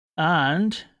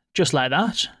And just like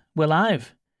that, we're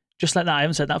live. Just like that. I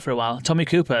haven't said that for a while. Tommy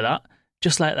Cooper, that.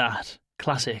 Just like that.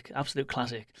 Classic. Absolute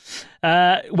classic.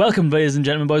 Welcome, ladies and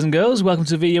gentlemen, boys and girls. Welcome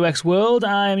to VUX World.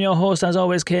 I am your host, as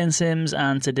always, Kane Sims,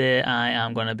 and today I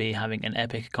am going to be having an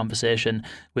epic conversation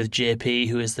with JP,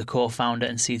 who is the co-founder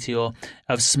and CTO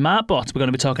of SmartBots. We're going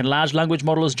to be talking large language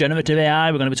models, generative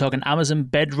AI. We're going to be talking Amazon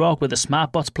Bedrock with the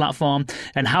SmartBots platform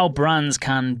and how brands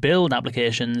can build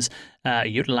applications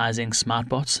utilizing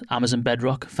SmartBots, Amazon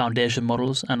Bedrock, foundation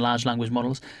models, and large language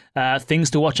models. Things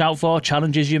to watch out for,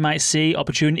 challenges you might see,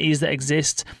 opportunities that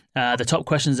exist, the top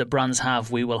questions that brands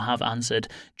have, we will have answered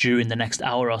during the next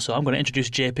hour or so. I'm going to introduce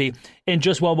JP in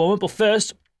just one moment, but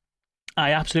first,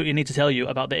 I absolutely need to tell you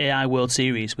about the AI World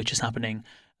Series, which is happening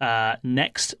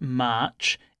next May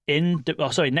in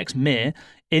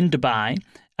Dubai.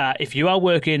 If you are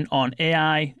working on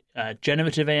AI,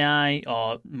 generative AI,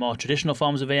 or more traditional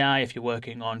forms of AI, if you're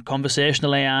working on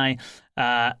conversational AI,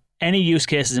 any use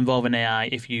cases involving AI,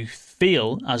 if you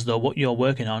feel as though what you're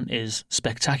working on is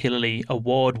spectacularly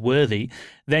award-worthy,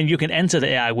 then you can enter the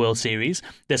AI World Series.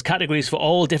 There's categories for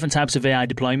all different types of AI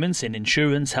deployments in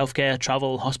insurance, healthcare,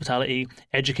 travel, hospitality,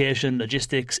 education,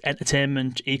 logistics,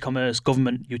 entertainment, e-commerce,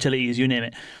 government, utilities, you name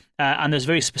it. And there's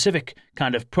very specific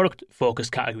kind of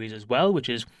product-focused categories as well, which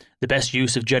is the best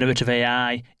use of generative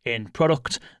AI in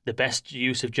product, the best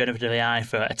use of generative AI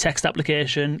for a text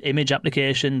application, image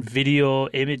application, video,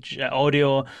 image,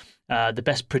 audio, the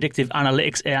best predictive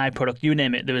analytics AI product, you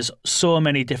name it. There is so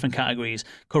many different categories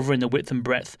covering the width and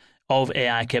breadth of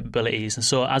AI capabilities. And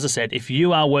so, as I said, if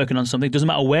you are working on something, it doesn't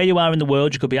matter where you are in the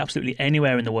world, you could be absolutely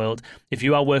anywhere in the world. If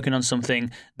you are working on something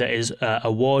that is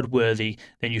award-worthy,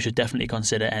 then you should definitely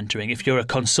consider entering. If you're a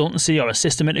consultancy or a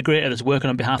system integrator that's working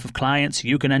on behalf of clients,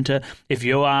 you can enter. If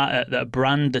you are a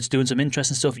brand that's doing some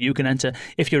interesting stuff, you can enter.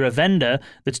 If you're a vendor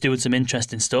that's doing some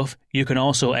interesting stuff, you can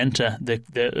also enter. The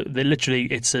literally,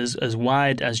 it's as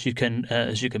wide as you can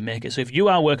make it. So if you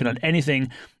are working on anything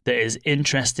that is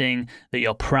interesting, that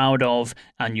you're proud of,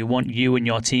 and you want you and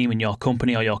your team and your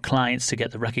company or your clients to get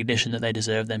the recognition that they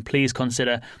deserve, then please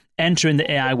consider entering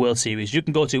the AI World Series. You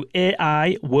can go to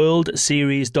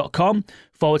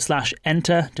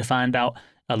aiworldseries.com/enter to find out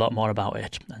a lot more about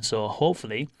it. And so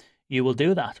hopefully you will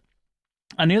do that.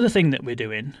 And the other thing that we're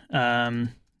doing,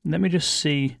 let me just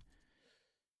see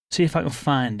if I can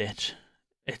find it.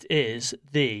 It is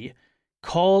the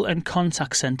Call and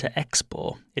Contact Center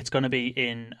Expo. It's going to be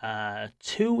in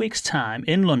 2 weeks' time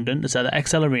in London. It's at the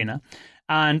XL Arena.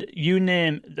 And you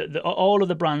name all of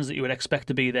the brands that you would expect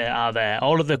to be there are there.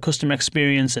 All of the customer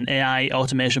experience and AI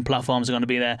automation platforms are going to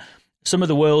be there. Some of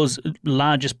the world's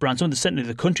largest brands, certainly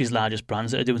the country's largest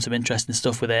brands that are doing some interesting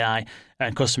stuff with AI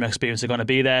and customer experience are going to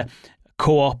be there.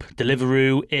 Co-op,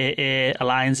 Deliveroo, AA,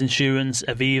 Alliance Insurance,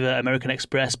 Aviva, American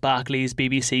Express, Barclays,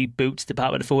 BBC, Boots,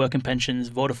 Department for Work and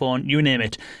Pensions, Vodafone, you name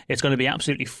it. It's going to be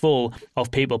absolutely full of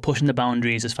people pushing the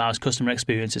boundaries as far as customer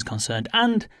experience is concerned.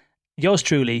 And yours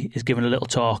truly is giving a little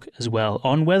talk as well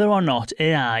on whether or not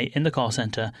AI in the call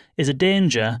centre is a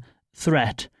danger,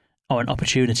 threat, or an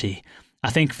opportunity. I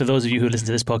think for those of you who listen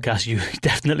to this podcast, you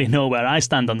definitely know where I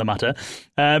stand on the matter.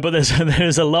 But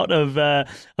there's a lot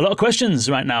of questions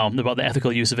right now about the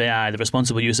ethical use of AI, the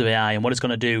responsible use of AI, and what it's going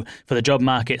to do for the job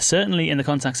market, certainly in the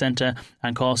contact center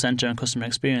and call center and customer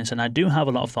experience. And I do have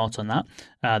a lot of thoughts on that.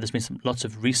 There's been lots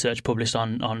of research published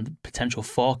on potential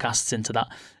forecasts into that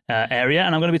area,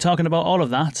 and I'm going to be talking about all of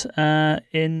that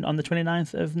on the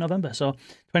 29th of November, so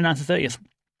 29th to 30th.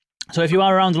 So if you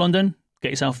are around London, get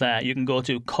yourself there. You can go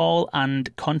to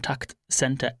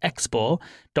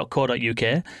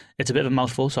callandcontactcenterexpo.co.uk. It's a bit of a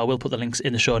mouthful, so I will put the links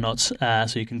in the show notes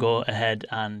so you can go ahead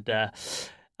and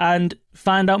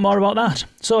find out more about that.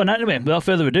 So anyway, without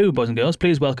further ado, boys and girls,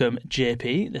 please welcome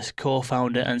JP, this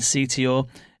co-founder and CTO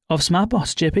of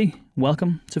SmartBots. JP,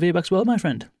 welcome to VUX World, my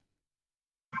friend.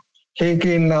 Hey,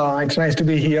 Ken, it's nice to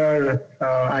be here.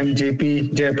 I'm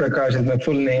JP, Jayaprakash is my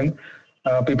full name.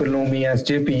 People know me as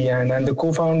JP, and I'm the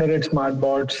co-founder at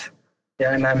SmartBots.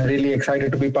 Yeah, and I'm really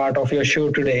excited to be part of your show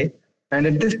today. And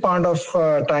at this part of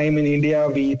time in India,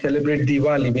 we celebrate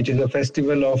Diwali, which is a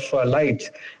festival of lights.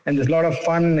 And there's a lot of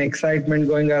fun and excitement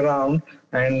going around.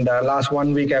 And last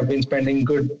 1 week, I've been spending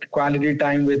good quality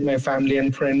time with my family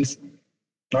and friends.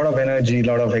 A lot of energy, a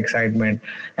lot of excitement.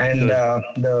 And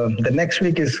the next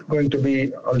week is going to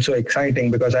be also exciting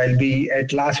because I'll be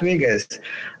at Las Vegas.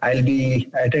 I'll be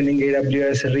attending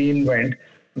AWS reInvent.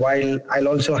 While I'll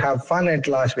also have fun at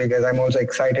Las Vegas, I'm also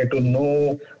excited to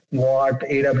know what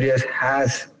AWS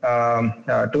has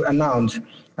to announce.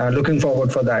 Looking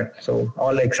forward for that. So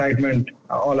all excitement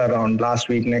all around last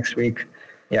week, next week.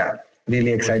 Yeah,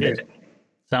 really excited.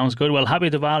 Sounds good. Well, happy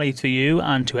Diwali to you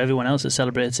and to everyone else that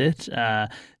celebrates it.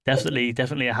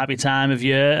 Definitely a happy time of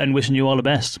year, and wishing you all the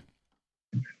best.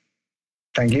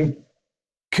 Thank you.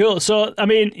 Cool. So, I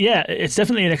mean, yeah, it's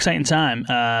definitely an exciting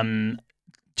time.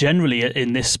 Generally,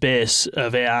 in this space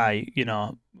of AI,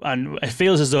 and it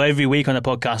feels as though every week on the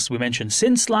podcast we mention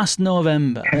since last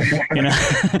November, but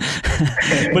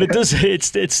it does.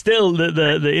 It's still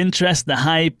the interest, the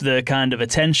hype, the kind of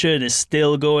attention is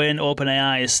still going.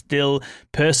 OpenAI is still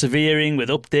persevering with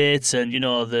updates, and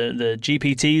the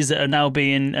GPTs that are now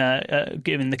being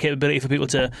given the capability for people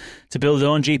to build their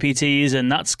own GPTs,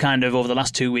 and that's kind of over the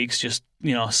last 2 weeks just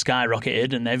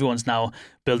skyrocketed, and everyone's now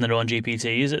building their own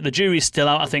GPTs. The jury's still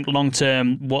out, I think, long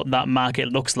term, what that market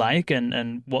looks like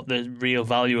and what the real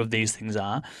value of these things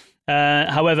are.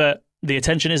 However, the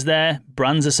attention is there.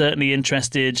 Brands are certainly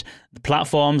interested. The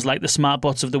platforms like the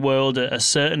smartbots of the world are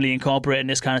certainly incorporating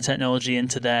this kind of technology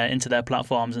into their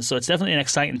platforms, and so it's definitely an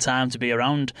exciting time to be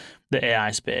around the AI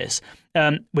space.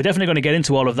 We're definitely going to get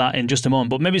into all of that in just a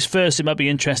moment, but maybe first it might be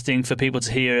interesting for people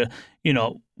to hear,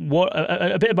 what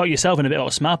a bit about yourself and a bit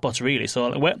about smartbots, really.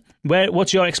 So,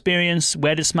 what's your experience?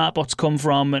 Where did smartbots come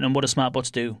from, and what do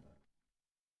smartbots do?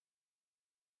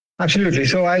 Absolutely.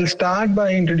 So I'll start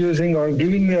by introducing or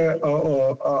giving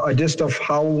a gist of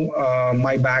how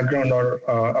my background or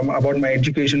about my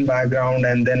education background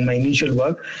and then my initial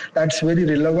work. That's very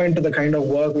relevant to the kind of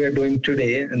work we are doing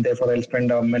today, and therefore I'll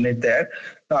spend a minute there.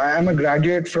 I am a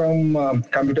graduate from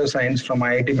computer science from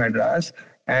IIT Madras,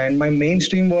 and my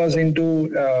mainstream was into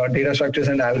data structures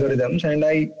and algorithms, and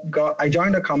I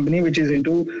joined a company which is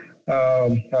into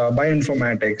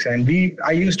bioinformatics, and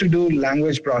I used to do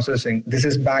language processing. This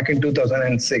is back in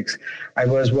 2006. I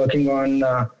was working on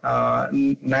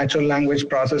natural language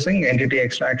processing, entity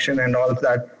extraction, and all of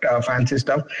that fancy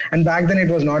stuff. And back then, it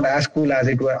was not as cool as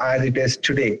it is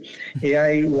today.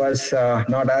 AI was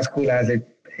not as cool as it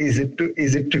is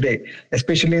today,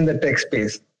 especially in the tech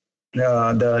space,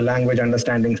 the language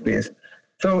understanding space.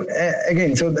 So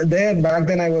back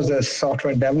then I was a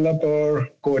software developer,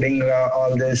 coding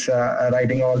all this,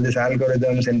 writing all these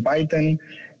algorithms in Python,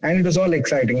 and it was all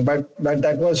exciting. But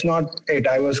that was not it.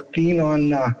 I was keen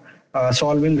on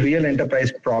solving real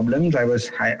enterprise problems. I was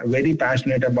very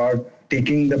passionate about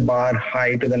taking the bar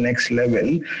high to the next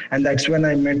level, and that's when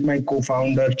I met my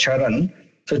co-founder Charan.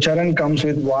 So Charan comes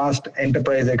with vast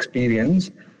enterprise experience.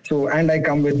 And I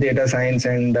come with data science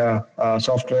and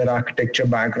software architecture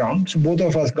background. So both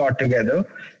of us got together.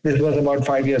 This was about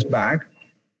 5 years back.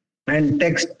 And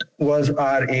text was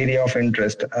our area of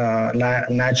interest.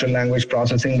 Natural language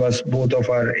processing was both of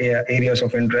our areas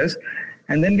of interest.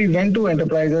 And then we went to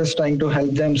enterprises trying to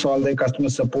help them solve their customer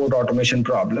support automation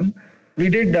problem. We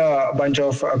did a bunch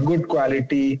of good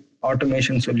quality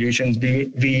automation solutions.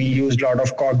 We used a lot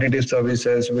of cognitive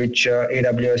services, which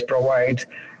AWS provides.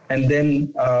 And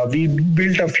then we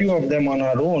built a few of them on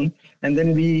our own. And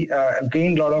then we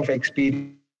gained a lot of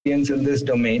experience in this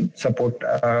domain, support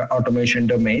automation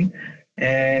domain.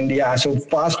 And so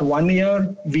past 1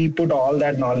 year, we put all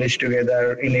that knowledge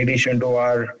together in addition to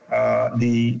our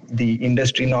the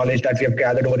industry knowledge that we have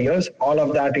gathered over years, all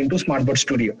of that into SmartBot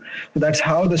Studio. So that's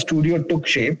how the studio took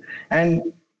shape.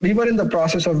 And we were in the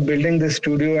process of building this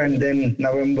studio, and then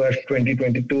November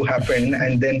 2022 happened,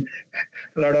 and then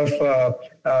a lot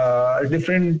of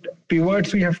different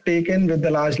pivots we have taken with the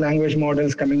large language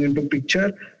models coming into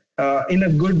picture in a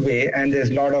good way. And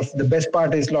the best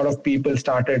part is a lot of people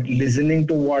started listening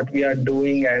to what we are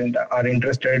doing and are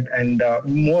interested, and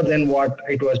more than what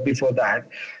it was before that.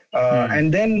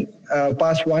 And then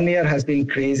past 1 year has been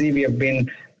crazy. We have been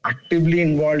actively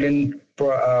involved in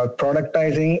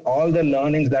productizing all the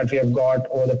learnings that we have got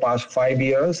over the past 5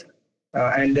 years.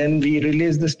 And then we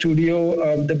released the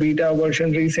studio, the beta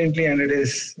version recently, and it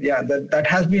is, that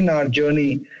has been our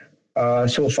journey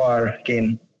so far,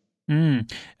 Kane.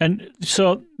 And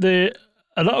so a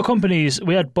lot of companies,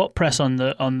 we had BotPress on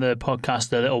the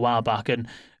podcast a little while back, and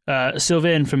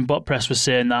Sylvain from BotPress was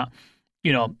saying that,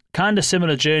 kind of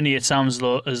similar journey it sounds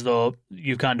as though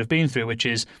you've kind of been through, which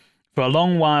is for a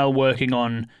long while working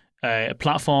on a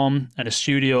platform and a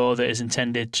studio that is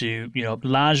intended to,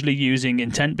 largely using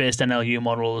intent-based NLU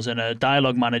models and a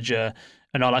dialogue manager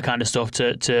and all that kind of stuff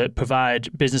to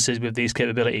provide businesses with these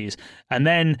capabilities. And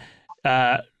then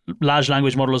large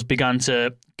language models began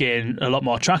to gain a lot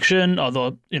more traction,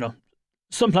 although,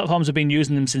 some platforms have been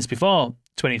using them since before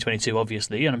 2022,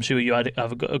 obviously, and I'm sure you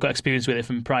have got experience with it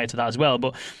from prior to that as well.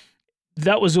 But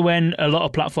that was when a lot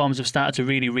of platforms have started to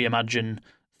really reimagine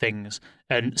things.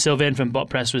 And Sylvain from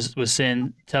BotPress was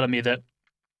telling me that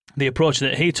the approach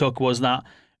that he took was that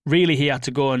really he had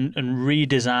to go and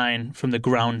redesign from the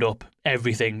ground up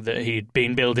everything that he'd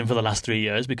been building for the last 3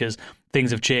 years because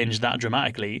things have changed that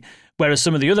dramatically. Whereas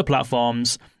some of the other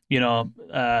platforms,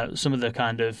 some of the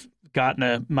kind of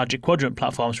Gartner Magic Quadrant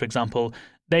platforms, for example,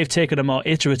 they've taken a more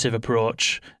iterative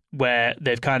approach where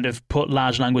they've kind of put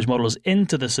large language models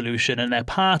into the solution and they're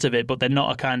part of it, but they're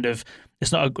not a kind of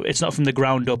it's not from the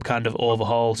ground up kind of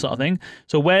overhaul sort of thing.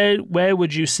 So where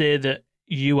would you say that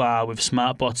you are with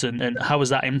SmartBots and how has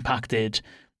that impacted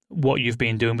what you've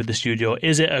been doing with the studio?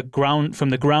 Is it from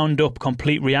the ground up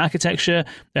complete re-architecture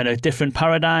and a different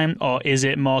paradigm, or is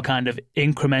it more kind of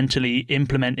incrementally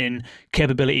implementing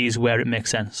capabilities where it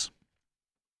makes sense?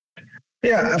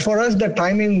 Yeah, for us, the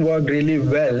timing worked really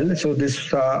well. So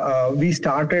we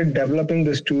started developing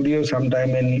the studio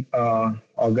sometime in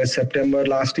August, September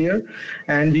last year,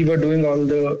 and we were doing all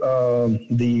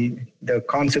the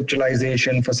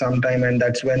conceptualization for some time, and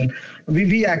that's when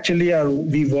we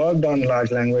worked on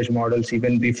large language models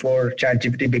even before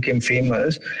ChatGPT became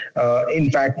famous.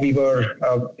 In fact, we were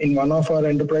in one of our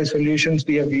enterprise solutions,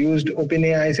 we have used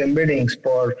OpenAI's embeddings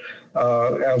for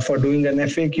doing an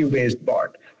FAQ-based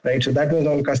bot. Right, so that was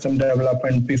all custom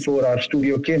development before our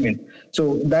studio came in.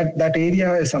 So that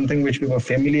area is something which we were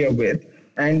familiar with.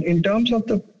 And in terms of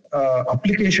the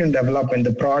application development,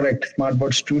 the product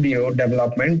SmartBot Studio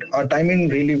development, our timing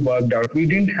really worked out. We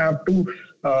didn't have to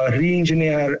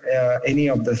re-engineer any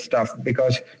of the stuff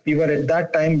because we were at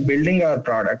that time building our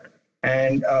product.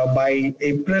 And by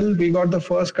April, we got the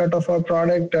first cut of our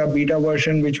product, beta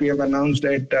version, which we have announced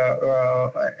at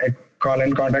Call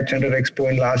and Contact Center Expo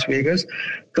in Las Vegas.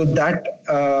 So that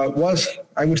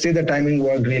I would say the timing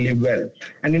worked really well.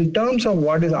 And in terms of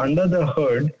what is under the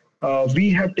hood, we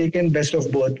have taken best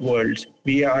of both worlds.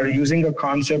 We are using a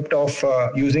concept of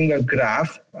using a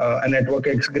graph, a network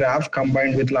X graph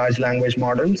combined with large language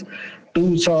models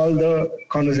to solve the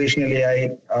conversational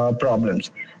AI problems.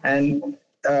 And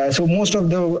so most of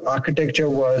the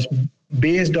architecture was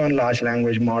based on large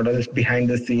language models behind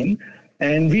the scene.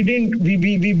 And we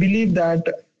believe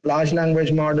that large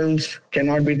language models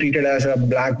cannot be treated as a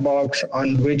black box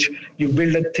on which you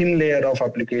build a thin layer of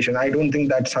application. I don't think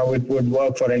that's how it would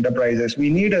work for enterprises.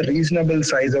 We need a reasonable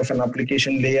size of an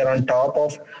application layer on top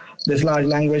of this large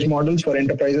language models for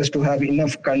enterprises to have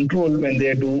enough control when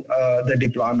they do the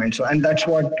deployment. And that's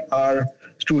what our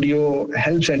studio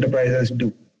helps enterprises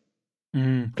do.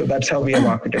 So that's how we have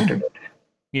architected it.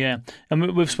 Yeah,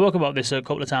 and we've spoke about this a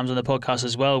couple of times on the podcast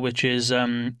as well, which is,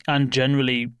 and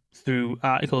generally through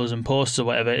articles and posts or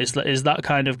whatever, is that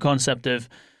kind of concept of,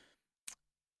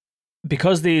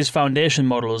 because these foundation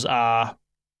models are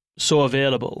so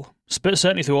available,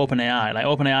 certainly through OpenAI, like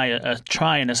OpenAI are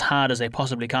trying as hard as they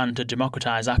possibly can to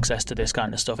democratize access to this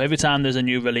kind of stuff. Every time there's a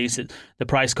new release, the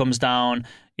price comes down.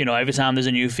 Every time there's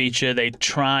a new feature, they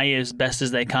try as best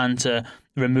as they can to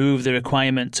remove the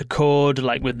requirement to code,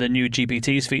 like with the new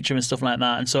GPTs feature and stuff like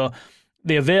that. And so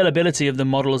the availability of the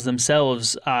models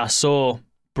themselves are so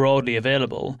broadly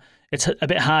available. It's a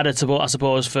bit harder to, I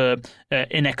suppose, for an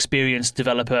inexperienced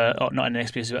developer, or not an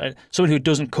inexperienced developer, someone who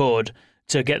doesn't code,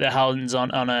 to get their hands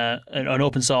on an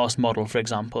open source model, for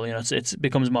example. It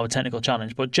becomes more of a technical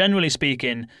challenge. But generally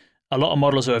speaking, a lot of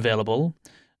models are available.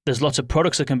 There's lots of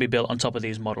products that can be built on top of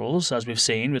these models, as we've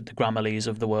seen with the Grammarly's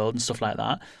of the world and stuff like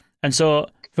that. And so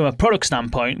from a product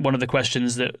standpoint, one of the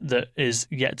questions that is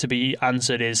yet to be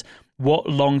answered is what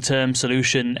long-term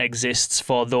solution exists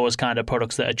for those kind of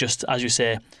products that are just, as you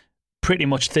say, pretty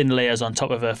much thin layers on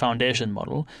top of a foundation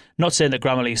model. Not saying that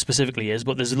Grammarly specifically is,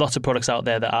 but there's lots of products out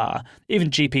there that are. Even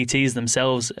GPTs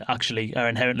themselves actually are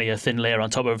inherently a thin layer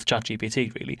on top of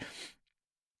ChatGPT, really.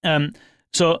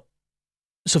 So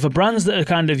for brands that are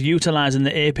kind of utilizing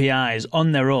the APIs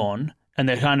on their own, and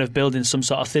they're kind of building some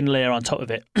sort of thin layer on top of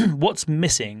it, what's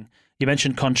missing? You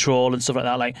mentioned control and stuff like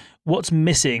that. Like, what's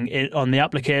missing on the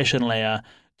application layer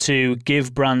to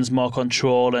give brands more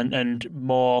control and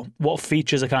more, what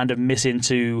features are kind of missing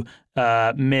to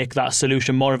make that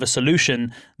solution more of a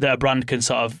solution that a brand can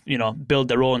sort of, build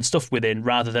their own stuff within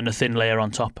rather than a thin layer on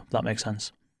top, if that makes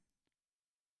sense?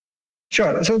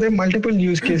 Sure. So there are multiple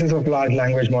use cases of large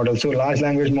language models. So large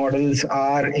language models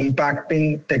are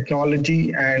impacting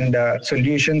technology and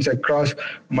solutions across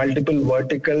multiple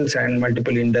verticals and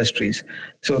multiple industries.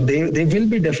 So they will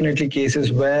be definitely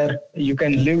cases where you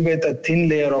can live with a thin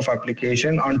layer of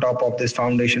application on top of this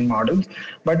foundation models.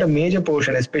 But a major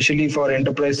portion, especially for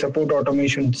enterprise support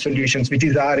automation solutions, which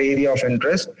is our area of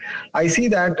interest, I see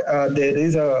that there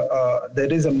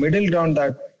is a middle ground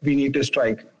that we need to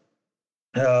strike.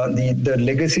 The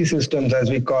legacy systems, as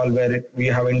we call, where we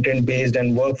have intent-based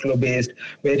and workflow-based,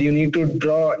 where you need to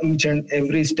draw each and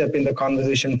every step in the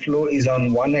conversation flow is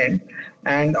on one end,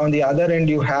 And on the other end,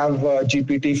 you have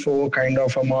GPT-4 kind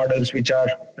of models, which are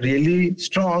really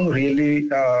strong, really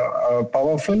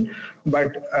powerful,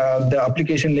 but the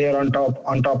application layer on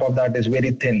top of that is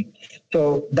very thin.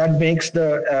 So that makes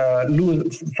the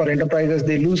lose for enterprises,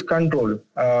 they lose control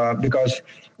because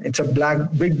it's a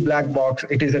big black box.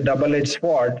 It is a double-edged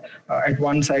sword. At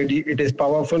one side, it is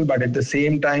powerful, but at the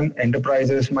same time,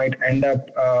 enterprises might end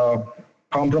up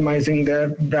compromising their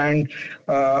brand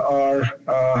or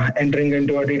entering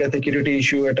into a data security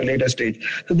issue at a later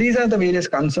stage. So these are the various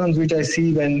concerns which I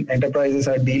see when enterprises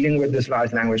are dealing with this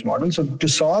large language model. So to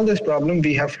solve this problem,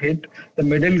 we have hit the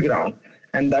middle ground.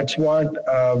 And that's what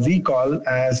we call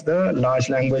as the large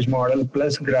language model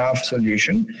plus graph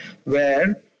solution,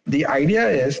 where the idea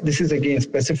is, this is again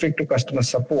specific to customer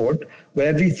support,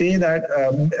 where we say that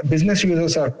business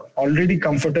users are already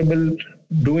comfortable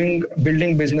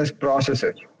building business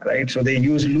processes, right? So they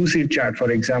use Lucid Chat,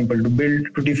 for example,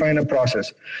 to define a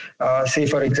process. Say,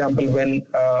 for example, when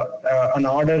an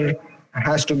order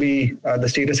has to be, the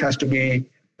status has to be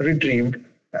retrieved,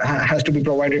 has to be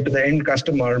provided to the end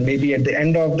customer. Maybe at the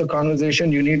end of the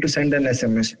conversation, you need to send an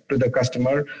SMS to the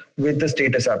customer with the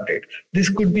status update. This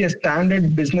could be a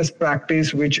standard business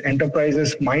practice which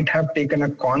enterprises might have taken a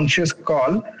conscious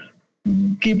call,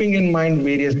 keeping in mind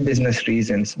various business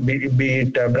reasons, be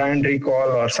it brand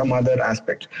recall or some other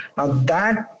aspect. Now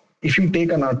that, if you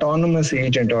take an autonomous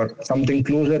agent or something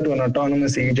closer to an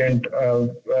autonomous agent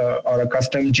or a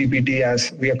custom GPT,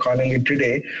 as we are calling it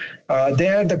today,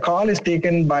 there the call is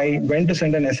taken by, when to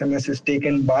send an SMS is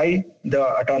taken by the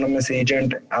autonomous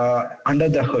agent under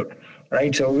the hood,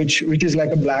 right? So which is like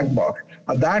a black box.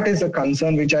 That is a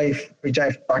concern which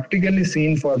I've practically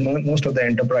seen for most of the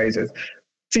enterprises.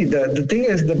 See, the thing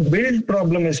is, the build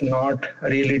problem is not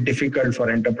really difficult for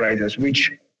enterprises,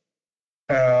 which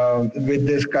with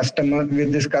this custom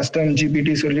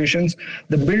GPT solutions,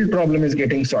 the build problem is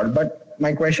getting solved. But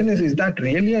my question is that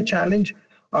really a challenge?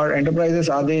 Or enterprises,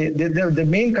 the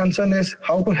main concern is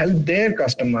how to help their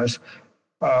customers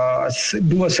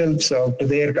do a self-serve to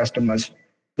their customers.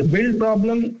 The build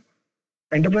problem,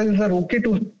 enterprises are okay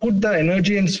to put the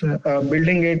energy in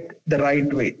building it the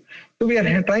right way. So we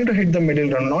are trying to hit the middle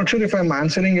ground. Not sure if I'm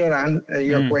answering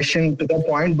your question to the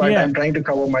point, but I'm trying to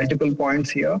cover multiple points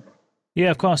here. Yeah,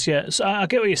 of course, yeah. So I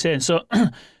get what you're saying. So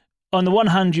on the one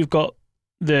hand, you've got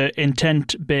the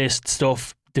intent-based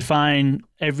stuff, define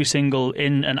every single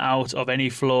in and out of any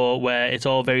flow where it's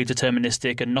all very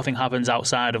deterministic and nothing happens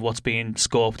outside of what's being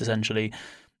scoped, essentially.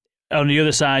 On the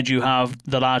other side, you have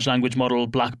the large language model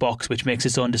black box, which makes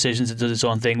its own decisions, it does its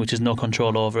own thing, which is no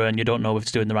control over, and you don't know if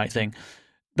it's doing the right thing.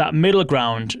 That middle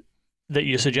ground that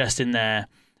you're suggesting there,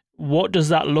 what does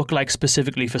that look like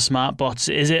specifically for smart bots?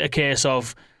 Is it a case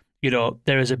of,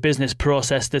 there is a business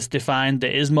process that's defined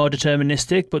that is more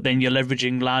deterministic, but then you're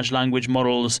leveraging large language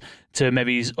models to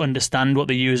maybe understand what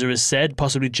the user has said,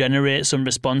 possibly generate some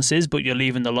responses, but you're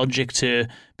leaving the logic to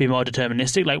be more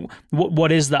deterministic? Like,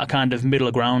 what is that kind of middle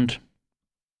ground?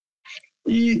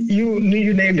 You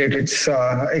nailed it. It's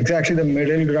exactly the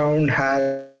middle ground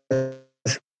has,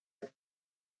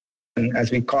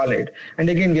 as we call it. And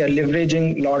again, we are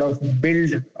leveraging a lot of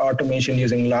build automation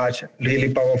using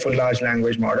really powerful large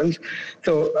language models.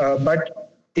 So,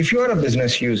 but if you are a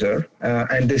business user,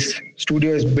 and this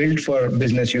studio is built for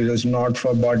business users, not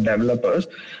for bot developers.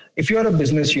 If you are a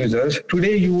business user,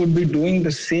 today you would be doing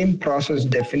the same process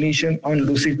definition on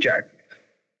Lucid Chat.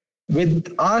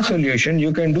 With our solution,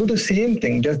 you can do the same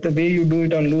thing, just the way you do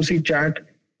it on Lucid Chat.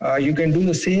 You can do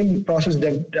the same process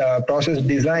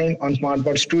design on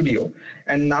SmartBot Studio.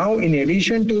 And now, in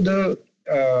addition to the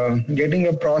getting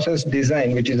a process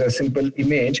design, which is a simple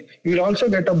image, you will also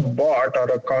get a bot or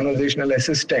a conversational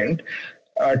assistant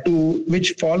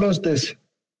which follows this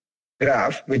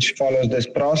graph, which follows this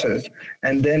process,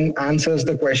 and then answers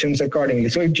the questions accordingly.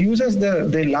 So it uses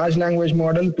the large language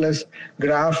model plus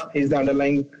graph is the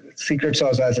underlying secret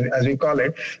sauce, as we call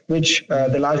it, which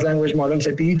the large language models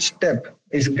at each step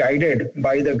is guided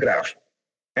by the graph.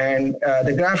 And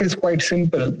the graph is quite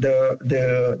simple.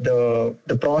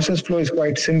 The process flow is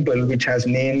quite simple, which has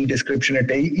name, description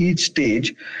at each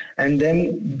stage. And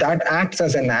then that acts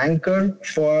as an anchor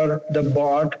for the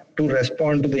bot to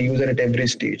respond to the user at every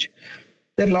stage.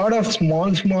 There are a lot of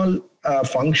small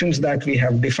functions that we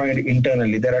have defined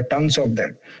internally. There are tons of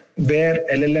them where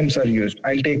LLMs are used.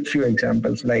 I'll take a few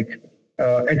examples. Like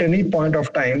at any point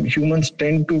of time, humans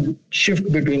tend to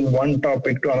shift between one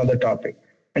topic to another topic.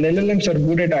 And LLMs are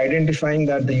good at identifying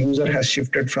that the user has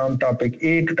shifted from topic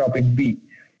A to topic B.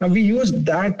 Now we use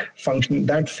that function,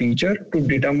 that feature to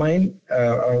determine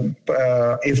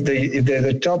if there's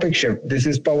a topic shift. This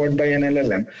is powered by an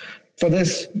LLM. for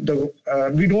this,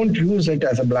 we don't use it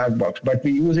as a black box, but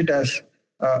we use it as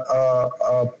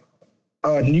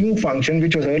a new function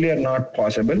which was earlier not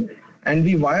possible, and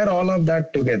we wire all of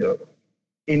that together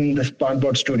in the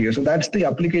SmartBot Studio. So that's the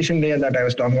application layer that I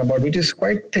was talking about, which is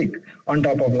quite thick on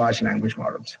top of large language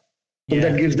models. So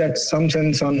that gives that some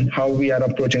sense on how we are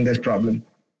approaching this problem.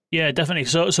 Yeah, definitely.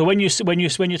 So when you're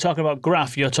talking about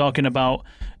graph, you're talking about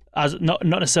as not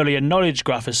necessarily a knowledge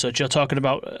graph as such. You're talking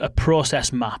about a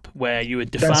process map where you would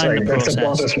define the process. That's a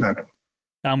process map.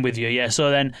 I'm with you. Yeah.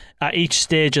 So then, at each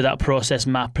stage of that process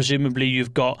map, presumably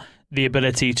you've got the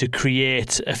ability to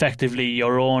create effectively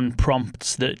your own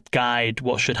prompts that guide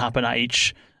what should happen at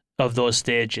each of those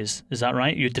stages. Is that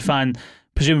right? You define,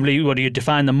 presumably, what do you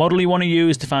define the model you want to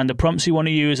use, define the prompts you want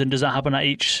to use, and does that happen at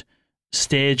each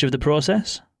stage of the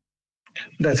process?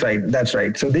 That's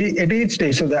right. So at each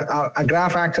stage, so a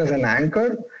graph acts as an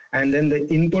anchor, and then the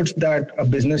inputs that a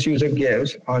business user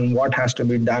gives on what has to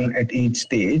be done at each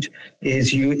stage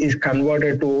is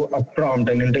converted to a prompt,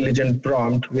 an intelligent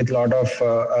prompt with a lot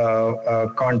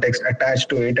of context attached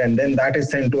to it, and then that is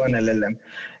sent to an LLM,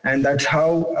 and that's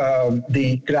how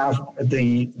the graph,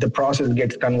 the process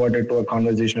gets converted to a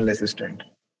conversational assistant.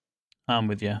 I'm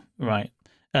with you, right?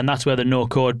 And that's where the no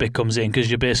code bit comes in, because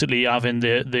you're basically having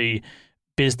the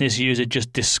business user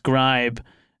just describe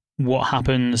what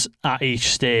happens at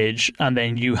each stage, and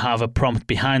then you have a prompt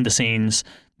behind the scenes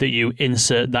that you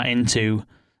insert that into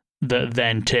that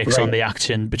then takes on the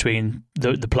action between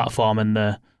the platform and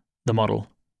the model.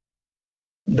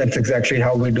 That's exactly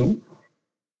how we do.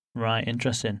 Right,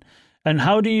 interesting. And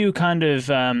how do you kind of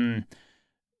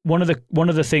one of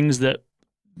the things that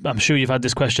I'm sure you've had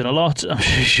this question a lot. I'm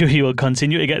sure you will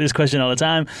continue to get this question all the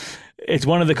time. It's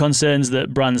one of the concerns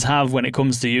that brands have when it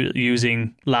comes to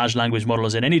using large language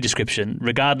models in any description,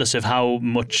 regardless of how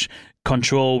much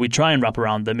control we try and wrap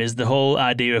around them, is the whole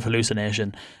idea of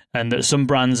hallucination. And that some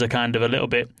brands are kind of a little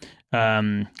bit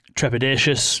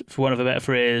trepidatious, for want of a better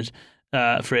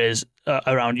phrase,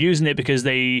 around using it because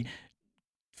they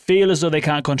feel as though they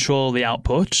can't control the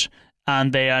output,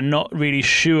 and they are not really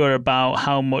sure about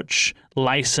how much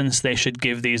license they should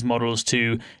give these models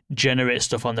to generate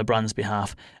stuff on the brand's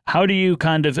behalf. How do you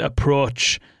kind of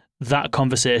approach that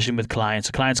conversation with clients?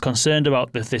 Are clients concerned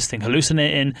about this thing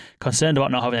hallucinating, concerned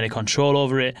about not having any control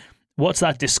over it? What's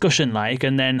that discussion like?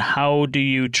 And then how do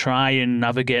you try and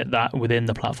navigate that within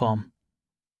the platform?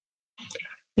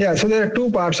 Yeah, so there are two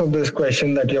parts of this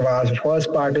question that you've asked.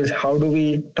 First part is, how do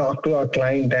we talk to our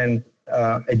client and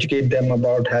educate them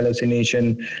about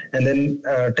hallucination, and then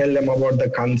tell them about the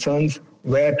concerns,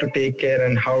 where to take care,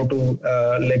 and how to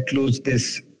let loose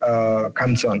this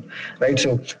concern, right?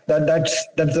 So that's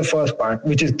the first part,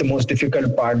 which is the most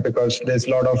difficult part, because there's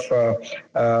a lot of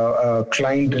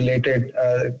client related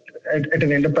at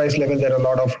an enterprise level. There are a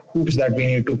lot of hoops that we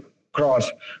need to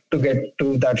cross to get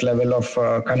to that level of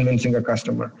convincing a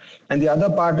customer. And the other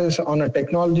part is on a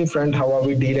technology front, how are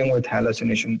we dealing with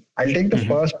hallucination? I'll take the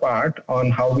first part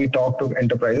on how we talk to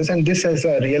enterprises. And this is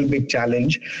a real big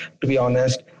challenge, to be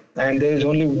honest. And there is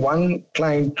only one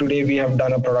client today we have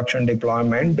done a production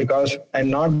deployment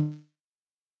not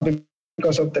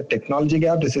because of the technology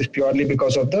gap. This is purely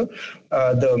because of the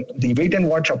wait and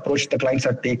watch approach the clients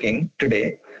are taking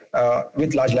today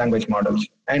with large language models.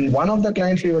 And one of the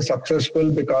clients, we were successful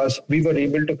because we were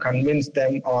able to convince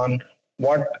them on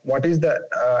what is the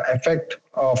effect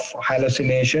of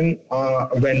hallucination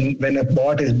when a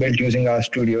bot is built using our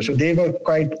studio. So they were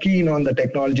quite keen on the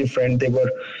technology front.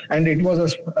 And it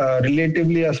was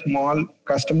relatively a small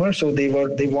customer, so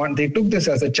they took this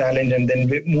as a challenge and then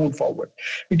we moved forward.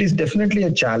 It is definitely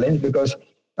a challenge because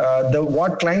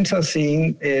what clients are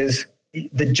seeing is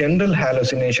the general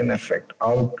hallucination effect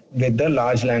out with the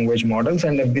large language models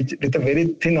and with a very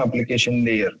thin application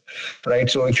layer, right?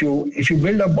 So if you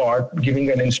build a bot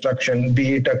giving an instruction,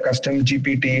 be it a custom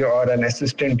GPT or an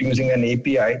assistant using an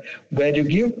API, where you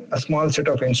give a small set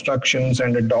of instructions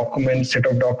and a set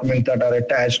of documents that are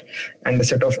attached and a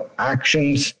set of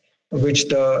actions which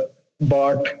the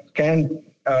bot can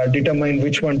determine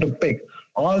which one to pick.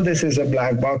 All this is a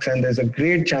black box, and there's a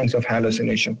great chance of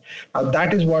hallucination.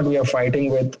 That is what we are fighting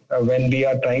with when we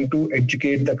are trying to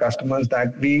educate the customers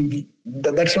that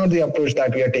that's not the approach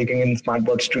that we are taking in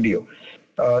SmartBot Studio.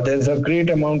 There's a great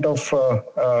amount of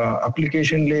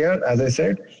application layer, as I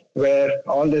said, where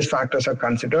all these factors are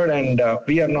considered, and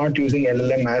we are not using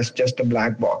LLM as just a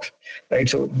black box, right?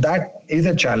 So that is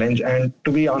a challenge, and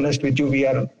to be honest with you,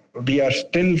 we are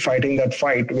still fighting that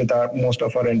fight with most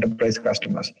of our enterprise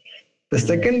customers. The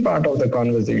second part of the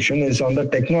conversation is on the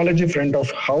technology front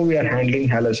of how we are handling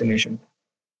hallucination.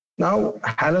 Now,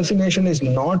 hallucination is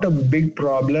not a big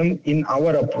problem in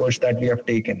our approach that we have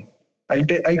taken.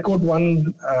 I'll quote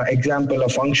one example, a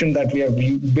function that we have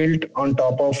built on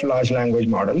top of large language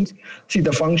models. See,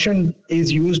 the function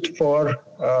is used for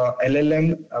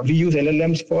LLM. We use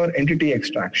LLMs for entity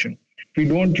extraction. We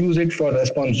don't use it for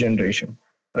response generation,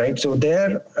 right? So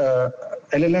there,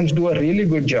 LLMs do a really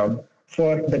good job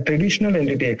for the traditional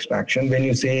entity extraction. When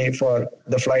you say for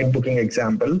the flight booking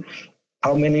example,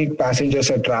 how many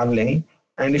passengers are traveling,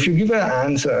 and if you give an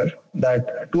answer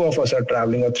that 2 of us are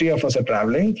traveling or 3 of us are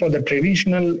traveling, for the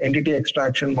traditional entity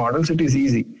extraction models, it is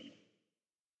easy.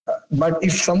 But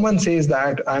if someone says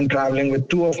that I'm traveling with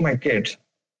 2 of my kids,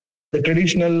 the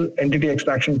traditional entity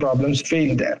extraction problems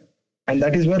fail there. And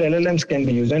that is where LLMs can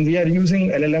be used. And we are using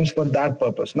LLMs for that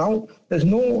purpose. Now, there's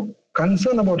no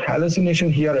concern about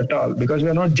hallucination here at all because we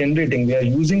are not generating, we are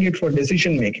using it for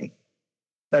decision making.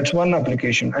 That's one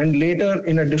application. And later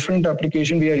in a different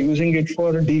application, we are using it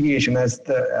for deviation. As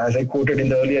I quoted in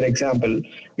the earlier example,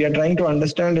 we are trying to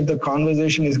understand if the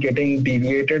conversation is getting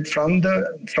deviated from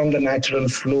the natural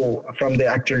flow, from the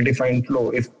actual defined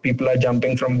flow, if people are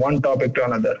jumping from one topic to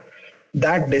another.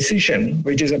 That decision,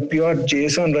 which is a pure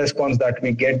JSON response that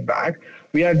we get back,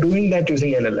 we are doing that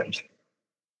using LLMs.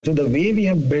 So the way we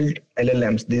have built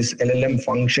LLMs, these LLM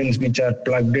functions which are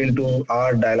plugged into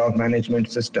our dialogue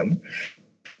management system,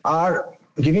 are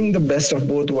giving the best of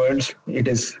both worlds. It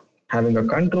is having a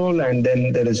control, and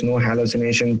then there is no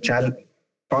hallucination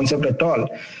concept at all.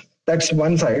 That's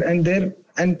one side.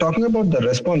 And talking about the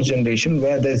response generation,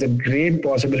 where there's a great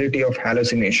possibility of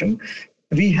hallucination,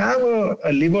 we have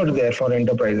a lever there for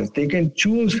enterprises. They can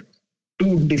choose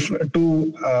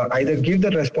to either give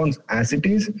the response as it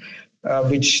is,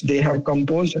 which they have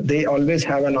composed. They always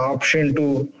have an option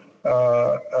to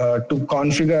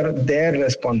configure their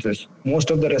responses.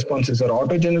 Most of the responses are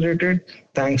auto-generated.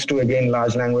 Thanks to, again,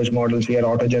 large language models, we are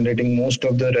auto-generating most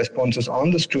of the responses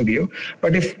on the studio.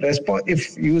 But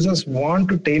if users want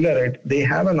to tailor it, they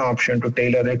have an option to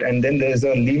tailor it. And then there's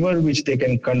a lever which they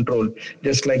can control.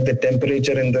 Just like the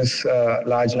temperature in this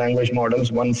large language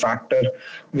models, one factor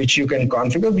which you can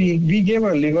configure. We gave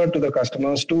a lever to the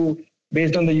customers to,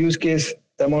 based on the use case,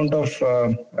 the amount of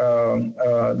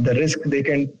the risk they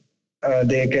can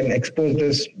expose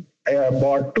this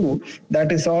bot to,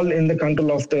 that is all in the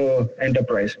control of the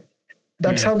enterprise.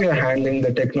 That's how we are handling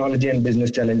the technology and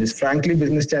business challenges. Frankly,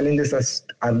 business challenges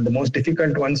are the most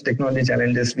difficult ones. Technology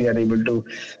challenges we are able to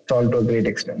solve to a great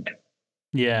extent.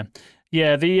 Yeah.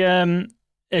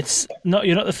 It's not,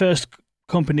 you're not the first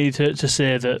company to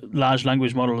say that large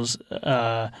language models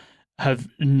have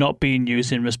not been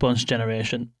used in response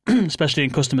generation, especially in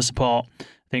customer support. I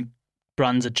think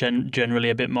brands are generally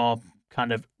a bit more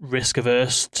kind of risk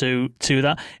averse to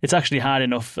that. It's actually hard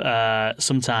enough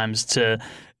sometimes to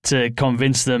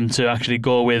convince them to actually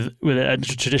go with a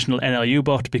traditional NLU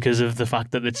bot because of the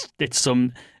fact that it's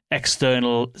some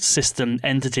external system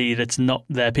entity that's not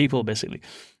their people, basically.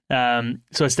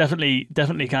 So it's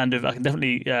definitely kind of, I can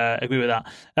definitely agree with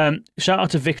that. Shout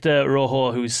out to Victor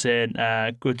Rojo, who's said,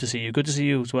 good to see you. Good to see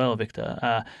you as well,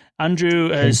 Victor. Andrew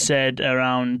has said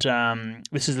around,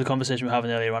 this is the conversation we were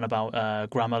having earlier on about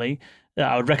Grammarly.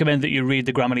 I would recommend that you read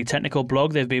the Grammarly technical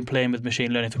blog. They've been playing with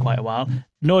machine learning for quite a while.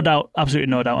 No doubt,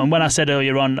 absolutely no doubt. And when I said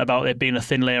earlier on about it being a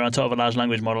thin layer on top of a large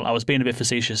language model, I was being a bit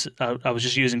facetious. I was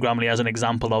just using Grammarly as an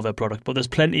example of a product. But there's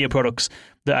plenty of products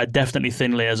that are definitely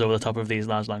thin layers over the top of these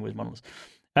large language models.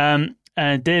 And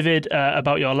David,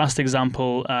 about your last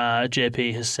example,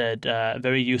 JP has said,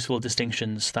 very useful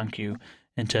distinctions, thank you,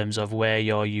 in terms of where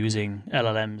you're using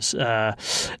LLMs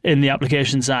in the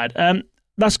application side.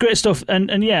 That's great stuff.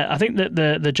 And yeah, I think that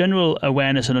the general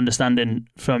awareness and understanding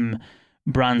from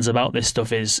brands about this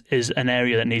stuff is an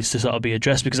area that needs to sort of be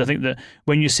addressed, because I think that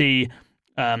when you see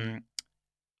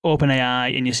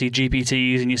OpenAI and you see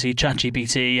GPTs and you see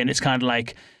ChatGPT, and it's kind of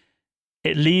like,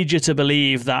 it leads you to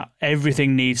believe that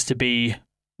everything needs to be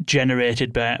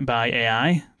generated by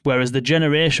AI, whereas the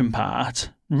generation part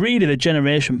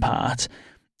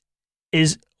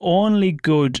is only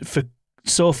good for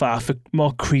so far for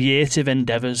more creative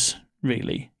endeavors,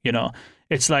 really. You know,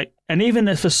 it's like, and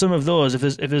even for some of those, if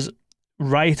there's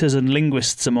writers and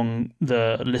linguists among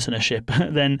the listenership,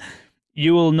 then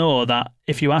you will know that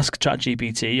if you ask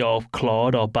ChatGPT or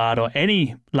Claude or Bard or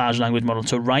any large language model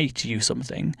to write you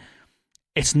something,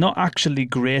 it's not actually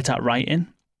great at writing.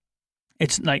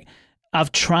 It's like,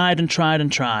 I've tried to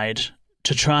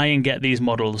try and get these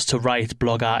models to write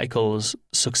blog articles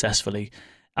successfully.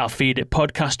 I'll feed it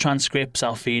podcast transcripts,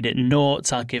 I'll feed it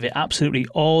notes, I'll give it absolutely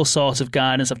all sorts of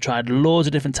guidance. I've tried loads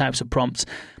of different types of prompts,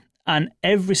 and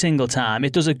every single time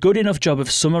it does a good enough job of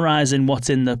summarizing what's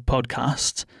in the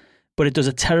podcast, but it does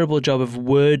a terrible job of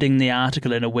wording the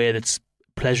article in a way that's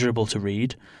pleasurable to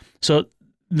read. So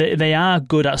they are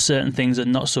good at certain things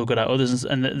and not so good at others.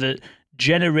 And the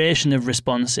generation of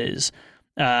responses,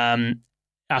 I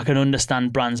can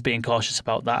understand brands being cautious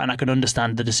about that, and I can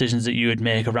understand the decisions that you would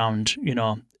make around,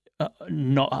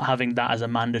 not having that as a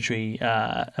mandatory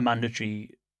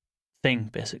thing,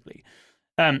 basically.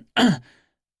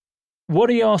 What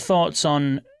are your thoughts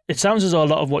on? It sounds as though a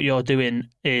lot of what you're doing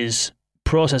is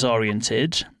process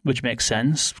oriented, which makes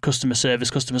sense. Customer service,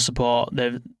 customer support.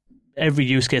 Every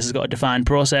use case has got a defined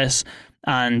process,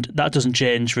 and that doesn't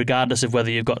change regardless of whether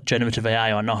you've got generative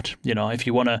AI or not. If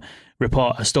you want to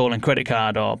report a stolen credit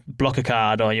card or block a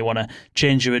card, or you want to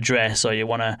change your address, or you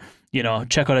want to,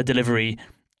 check on a delivery,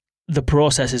 the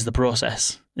process is the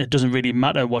process. It doesn't really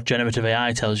matter what generative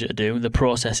AI tells you to do. The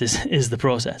process is the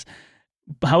process.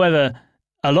 However,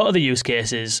 a lot of the use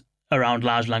cases around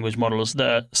large language models that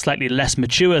are slightly less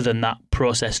mature than that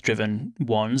process-driven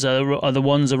ones are the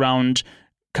ones around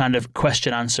kind of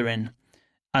question answering,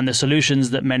 and the solutions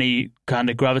that many kind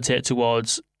of gravitate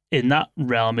towards in that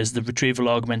realm is the retrieval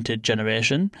augmented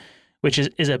generation, which is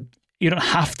you don't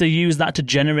have to use that to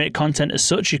generate content as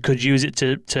such. You could use it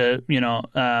to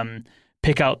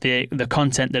pick out the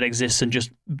content that exists and just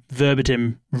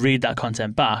verbatim read that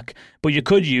content back. But you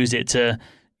could use it to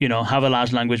have a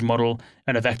large language model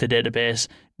and a vector database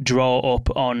draw up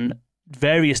on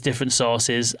various different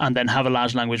sources, and then have a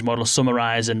large language model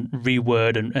summarize and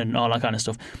reword and all that kind of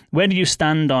stuff. Where do you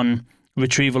stand on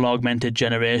retrieval augmented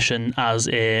generation as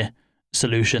a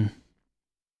solution?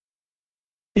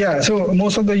 Yeah, so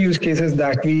most of the use cases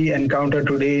that we encounter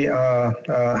today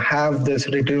have this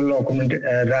retrieval augmented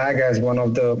RAG as one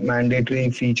of the mandatory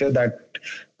feature that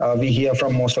we hear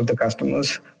from most of the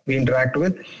customers we interact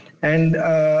with. And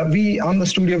we on the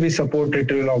studio, we support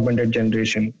retrieval augmented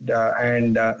generation.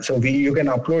 So you can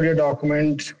upload your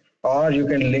documents, or you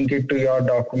can link it to your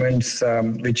documents,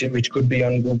 which could be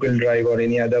on Google Drive or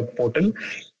any other portal.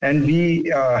 And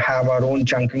we have our own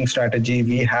chunking strategy.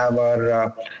 We have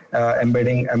our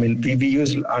embedding. We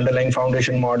use underlying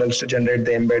foundation models to generate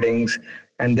the embeddings.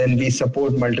 And then we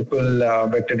support multiple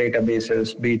vector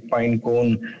databases, be it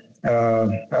Pinecone,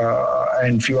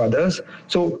 and few others.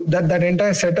 So that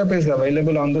entire setup is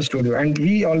available on the studio. And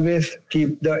we always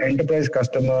keep the enterprise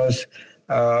customers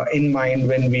in mind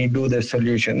when we do the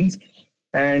solutions.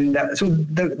 And so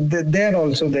there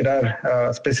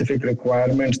are specific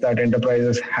requirements that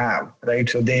enterprises have, right?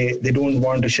 So they don't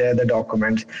want to share the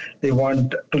documents. They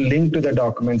want to link to the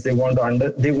documents. They want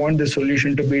the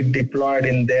solution to be deployed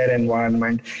in their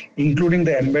environment, including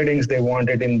the embeddings. They want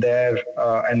it in their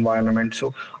environment.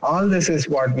 So all this is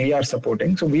what we are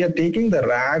supporting. So we are taking the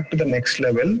RAG to the next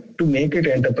level to make it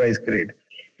enterprise grade.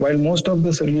 While most of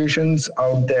the solutions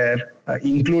out there,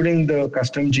 including the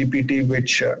custom GPT,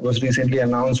 which was recently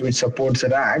announced, which supports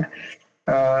RAG,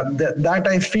 that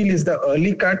I feel is the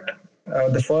early cut,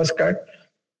 the first cut,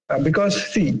 because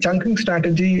see, chunking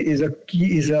strategy is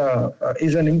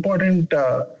an important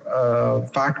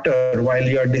factor while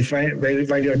you're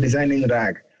designing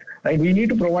RAG. Right? We need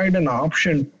to provide an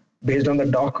option based on the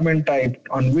document type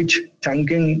on which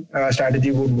chunking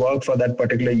strategy would work for that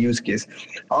particular use case.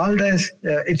 All this,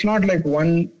 it's not like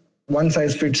one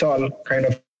size fits all kind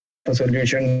of a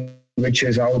solution which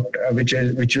is out, which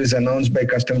is announced by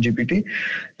custom GPT,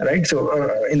 right? So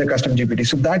in the custom GPT,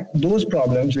 so that those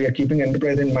problems we are keeping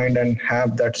enterprise in mind and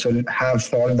have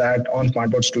solved that on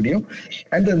SmartBot Studio.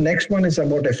 And the next one is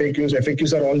about FAQs.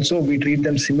 FAQs are also, we treat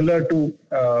them similar to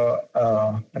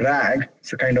RAG,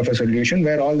 it's a kind of a solution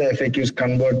where all the FAQs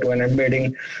convert to an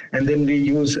embedding, and then we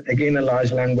use again a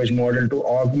large language model to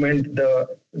augment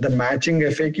the matching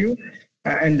FAQ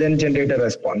and then generate a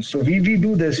response. So we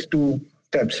do this two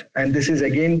steps, and this is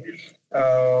again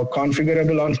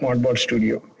configurable on SmartBot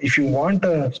Studio. If you want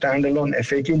a standalone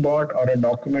FAQ bot or a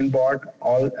document bot,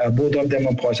 both of them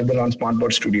are possible on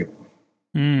SmartBot Studio.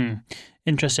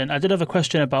 Interesting. I did have a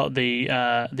question about the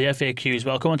FAQs,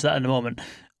 but I'll come on to that in a moment.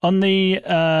 On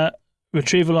the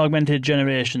retrieval augmented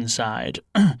generation side,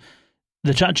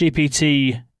 the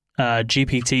ChatGPT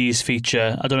GPTs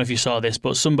feature, I don't know if you saw this,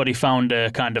 but somebody found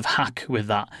a kind of hack with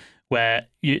that, where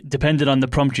depending on the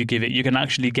prompt you give it, you can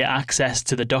actually get access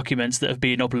to the documents that have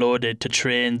been uploaded to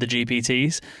train the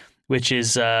GPTs, which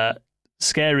is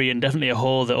scary and definitely a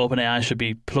hole that OpenAI should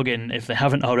be plugging if they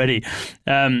haven't already.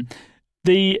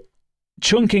 The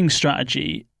chunking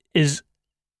strategy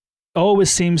always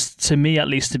seems to me at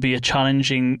least to be a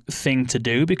challenging thing to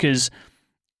do, because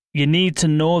you need to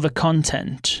know the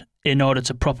content in order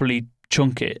to properly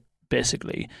chunk it,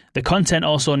 basically. The content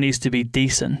also needs to be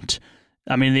decent.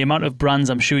 I mean, the amount of brands,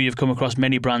 I'm sure you've come across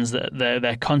many brands that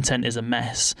their content is a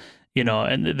mess,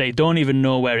 and they don't even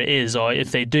know where it is, or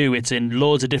if they do, it's in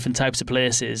loads of different types of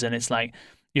places, and it's like,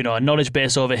 a knowledge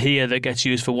base over here that gets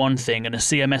used for one thing, and a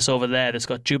CMS over there that's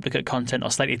got duplicate content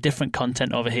or slightly different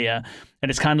content over here. And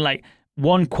it's kind of like,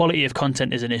 one, quality of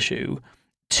content is an issue.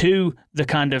 Two, the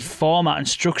kind of format and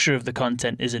structure of the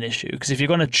content is an issue. Because if you're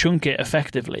going to chunk it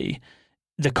effectively,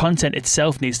 the content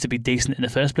itself needs to be decent in the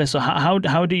first place. So how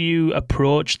do you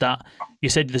approach that? You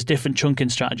said there's different chunking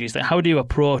strategies. Like, how do you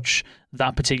approach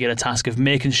that particular task of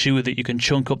making sure that you can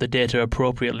chunk up the data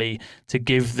appropriately to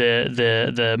give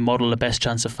the model the best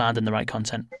chance of finding the right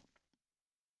content?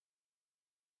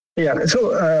 Yeah,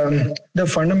 so the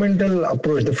fundamental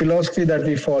approach, the philosophy that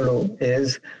we follow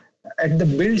is, at the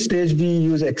build stage, we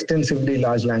use extensively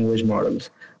large language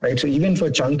models, right? So even for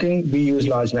chunking, we use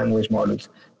large language models.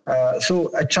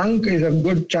 So a chunk is a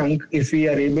good chunk if we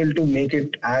are able to make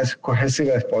it as cohesive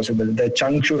as possible. The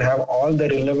chunk should have all the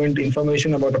relevant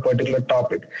information about a particular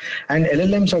topic. And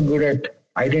LLMs are good at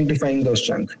identifying those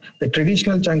chunks. The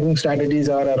traditional chunking strategies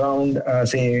are around,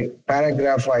 say,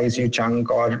 paragraph-wise you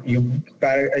chunk, or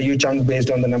you chunk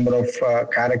based on the number of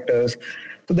characters.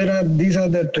 So these are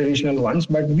the traditional ones,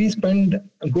 but we spend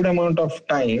a good amount of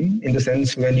time, in the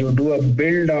sense when you do a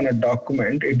build on a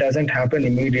document, it doesn't happen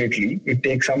immediately. It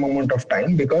takes some amount of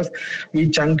time because we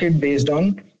chunk it based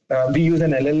on, we use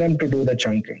an LLM to do the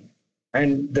chunking.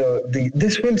 And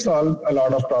this will solve a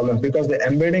lot of problems, because the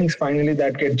embeddings finally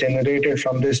that get generated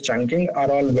from this chunking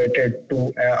are all vetted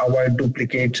to avoid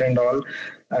duplicates and all.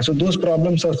 So those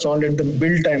problems are solved at the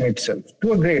build time itself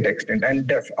to a great extent. And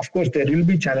of course, there will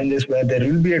be challenges where there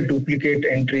will be a duplicate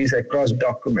entries across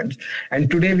documents.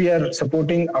 And today we are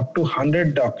supporting up to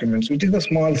 100 documents, which is a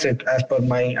small set as per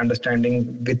my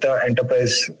understanding with the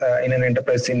enterprise, in an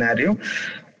enterprise scenario.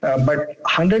 But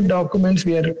 100 documents,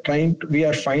 we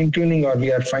are fine-tuning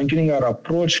our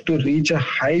approach to reach a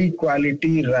high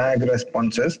quality RAG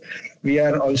responses. We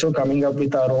are also coming up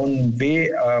with our own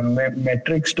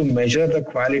metrics to measure the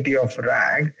quality of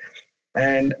RAG.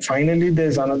 And finally,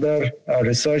 there's another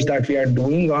research that we are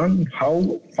doing on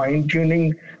how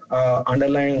fine-tuning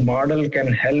underlying model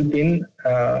can help in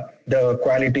the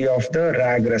quality of the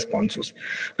RAG responses.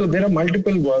 So there are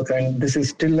multiple works, and this is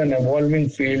still an evolving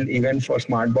field even for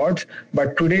smartbots.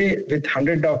 But today, with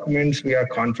 100 documents, we are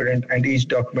confident, and each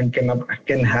document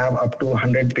can have up to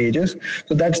 100 pages.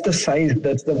 So that's the size,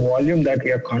 that's the volume that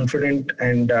we are confident,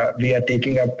 and we are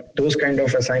taking up those kind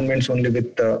of assignments only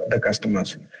with the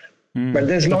customers. But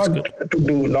there's a lot to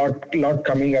do, lot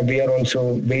coming up. We are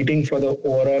also waiting for the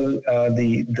overall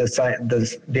the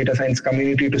data science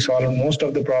community to solve most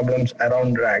of the problems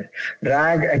around RAG.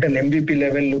 RAG at an MVP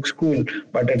level looks cool,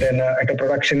 but at a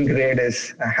production grade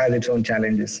has its own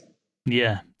challenges.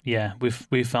 Yeah,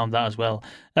 we've found that as well.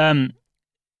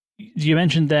 You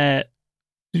mentioned there,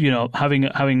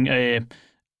 having a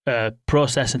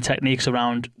process and techniques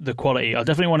around the quality. I'll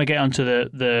definitely want to get onto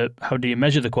the how do you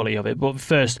measure the quality of it. But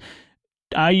first,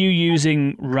 are you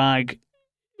using RAG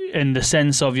in the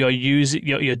sense of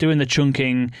you're doing the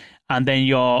chunking and then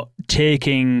you're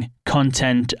taking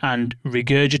content and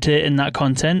regurgitating that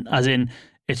content, as in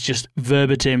it's just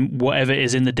verbatim whatever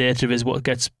is in the data is what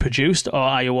gets produced, or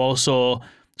are you also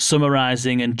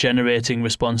summarizing and generating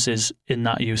responses in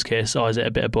that use case, or is it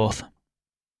a bit of both?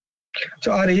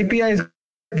 So our APIs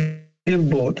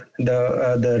give both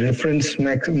the reference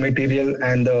material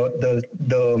and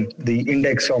the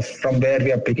index of from where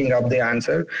we are picking up the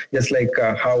answer, just like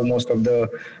how most of the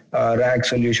RAG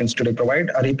solutions today provide.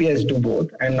 Our APIs do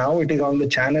both, and now it is on the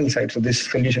channel side. So this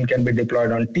solution can be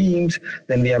deployed on Teams.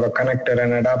 Then we have a connector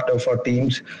and adapter for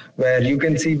Teams, where you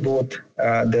can see both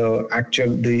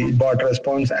the bot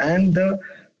response and the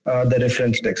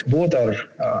reference text. Both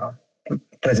are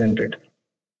presented.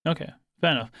 Okay.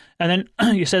 Fair enough. And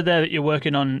then you said there that you're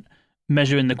working on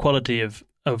measuring the quality of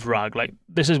RAG. Like,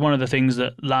 this is one of the things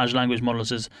that large language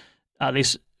models is, at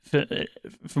least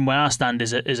from where I stand,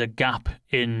 is a gap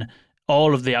in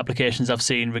all of the applications I've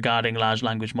seen regarding large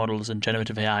language models and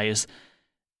generative AI.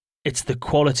 It's the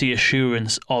quality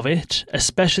assurance of it,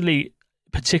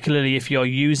 particularly if you're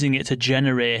using it to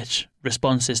generate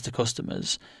responses to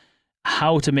customers.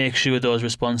 How to make sure those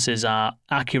responses are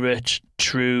accurate,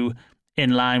 true,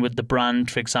 in line with the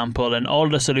brand, for example, and all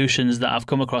the solutions that I've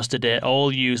come across today all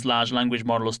use large language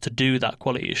models to do that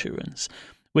quality assurance,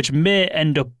 which may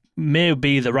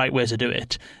be the right way to do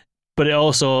it, but it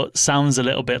also sounds a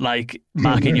little bit like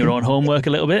marking your own homework a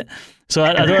little bit. So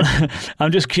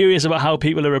I'm just curious about how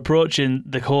people are approaching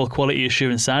the whole quality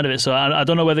assurance side of it. So I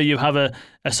don't know whether you have a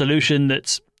solution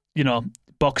that's,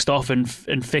 boxed off and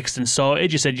fixed and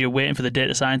sorted. You said you're waiting for the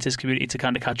data scientist community to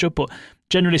kind of catch up, but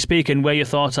generally speaking, where are your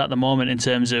thoughts at the moment in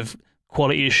terms of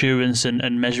quality assurance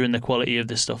and measuring the quality of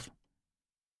this stuff?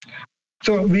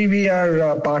 So we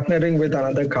are partnering with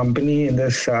another company in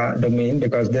this domain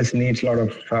because this needs a lot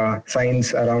of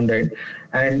science around it.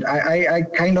 And I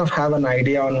kind of have an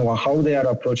idea on how they are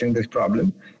approaching this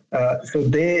problem. So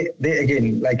they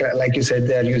again, like you said,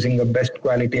 they are using a best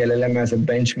quality LLM as a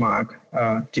benchmark,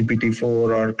 GPT-4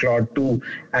 or Claude 2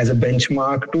 as a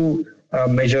benchmark to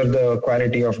measure the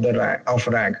quality of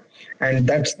RAG, and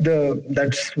that's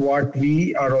what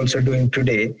we are also doing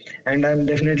today. And I'm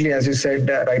definitely, as you said,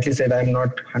 rightly said, I'm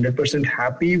not 100%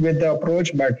 happy with the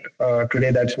approach, but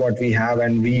today that's what we have,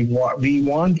 and we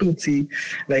want to see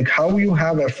like how you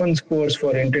have F1 scores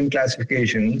for intent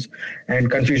classifications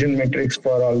and confusion metrics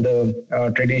for all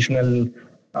the traditional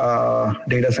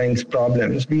data science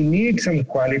problems. We need some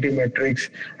quality metrics,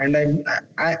 and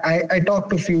I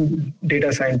talked to a few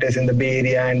data scientists in the Bay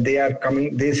Area, and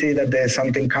they say that there's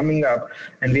something coming up,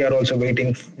 and we are also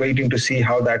waiting to see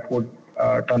how that would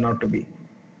turn out to be.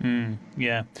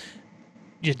 Yeah,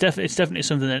 it's definitely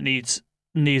something that needs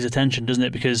attention, doesn't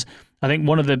it? Because I think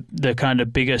one of the kind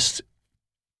of biggest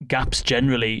gaps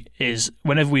generally is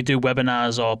whenever we do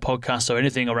webinars or podcasts or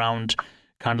anything around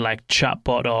kind of like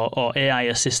chatbot or AI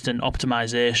assistant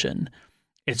optimization,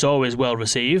 it's always well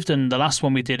received. And the last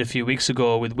one we did a few weeks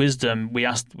ago with Wisdom, we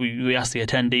asked the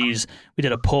attendees, we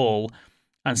did a poll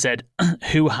and said,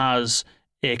 who has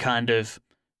a kind of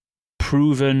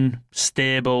proven,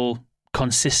 stable,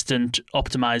 consistent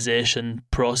optimization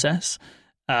process?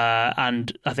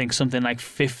 And I think something like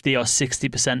 50 or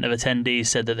 60% of attendees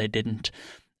said that they didn't.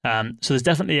 So there's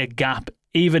definitely a gap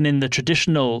even in the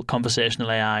traditional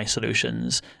conversational AI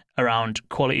solutions around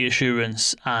quality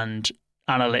assurance and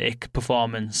analytic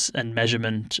performance and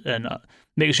measurement, and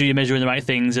making sure you're measuring the right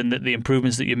things and that the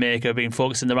improvements that you make are being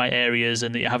focused in the right areas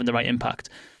and that you're having the right impact.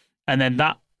 And then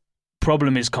that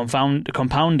problem is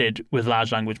compounded with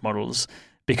large language models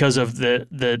because of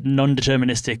the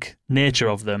non-deterministic nature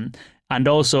of them. And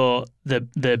also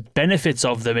the benefits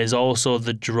of them is also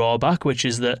the drawback, which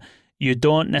is that you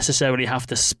don't necessarily have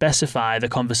to specify the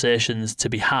conversations to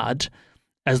be had.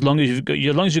 As long as you've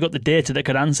got the data that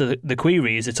could answer the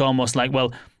queries, it's almost like,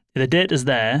 well, the data's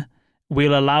there,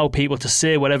 we'll allow people to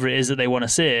say whatever it is that they want to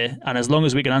say, and as long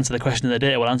as we can answer the question in the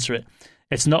data, we'll answer it.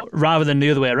 It's not rather than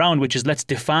the other way around, which is let's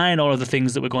define all of the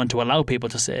things that we're going to allow people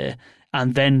to say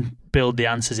and then build the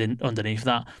answers in underneath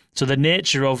that. So the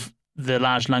nature of the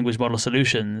large language model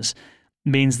solutions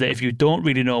means that if you don't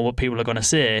really know what people are going to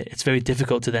say, it's very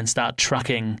difficult to then start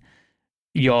tracking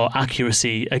your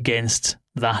accuracy against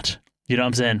that. You know what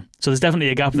I'm saying? So there's definitely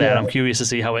a gap there. Yeah. I'm curious to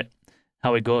see how it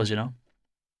goes, you know?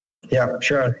 Yeah,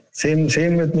 sure. Same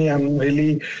with me. I'm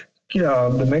really,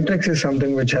 the metrics is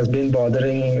something which has been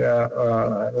bothering,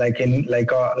 like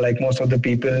most of the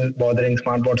people bothering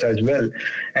smartbots as well.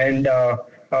 And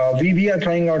we are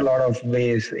trying out a lot of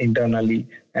ways internally,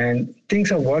 and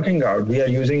things are working out. We are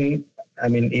using,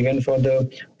 even for the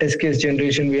test case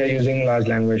generation, we are using large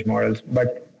language models.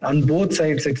 But on both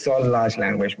sides, it's all large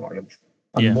language models.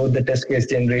 On both the test case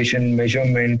generation,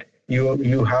 measurement, you're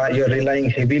relying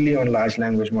heavily on large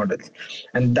language models.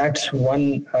 And that's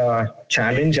one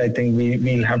challenge. I think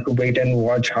we'll have to wait and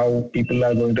watch how people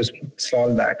are going to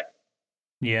solve that.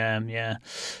 Yeah.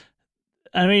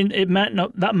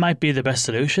 That might be the best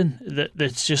solution.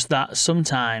 That's just that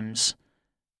sometimes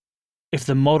if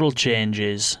the model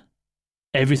changes,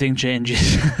 everything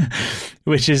changes,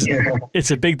 which is,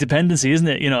 it's a big dependency, isn't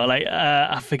it?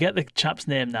 I forget the chap's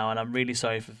name now, and I'm really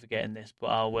sorry for forgetting this, but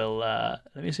I will, let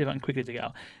me see if I can quickly dig it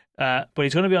out. But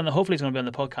he's going to be hopefully he's going to be on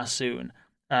the podcast soon.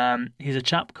 He's a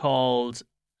chap called,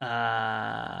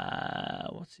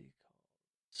 what's he called?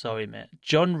 Sorry, mate.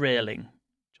 John Railing.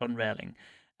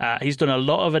 He's done a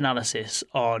lot of analysis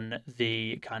on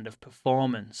the kind of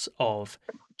performance of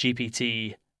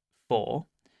GPT-4,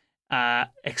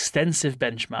 extensive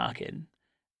benchmarking,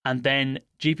 and then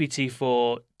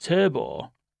GPT-4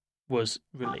 Turbo was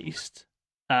released,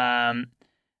 and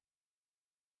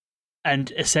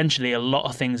essentially a lot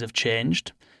of things have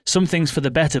changed. Some things for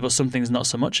the better, but some things not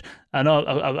so much. I know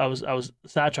I was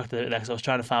sidetracked there because I was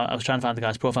trying to find the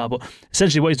guy's profile, but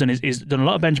essentially what he's done is he's done a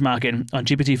lot of benchmarking on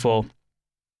GPT-4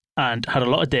 and had a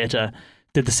lot of data.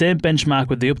 Did the same benchmark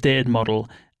with the updated model.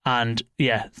 And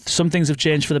some things have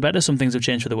changed for the better, some things have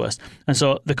changed for the worse. And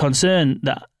so the concern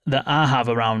that I have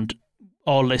around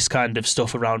all this kind of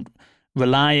stuff, around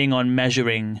relying on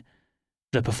measuring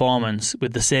the performance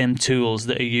with the same tools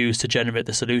that are used to generate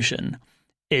the solution,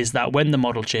 is that when the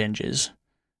model changes,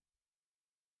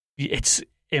 it's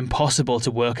impossible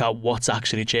to work out what's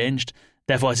actually changed.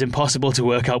 Therefore, it's impossible to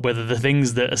work out whether the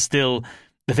things that are still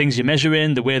the things you're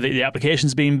measuring, the way that the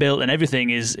application's being built, and everything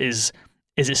is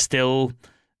it still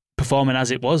performing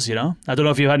as it was? I don't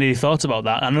know if you've had any thoughts about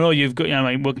that. I know you've got.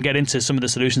 We can get into some of the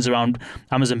solutions around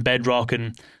Amazon Bedrock,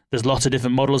 and there's lots of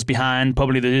different models behind.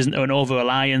 Probably there isn't an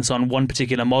over-reliance on one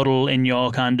particular model in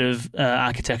your kind of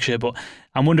architecture, but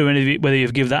I'm wondering whether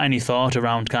you've given that any thought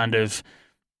around kind of,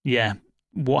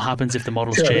 what happens if the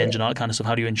models change and all that kind of stuff.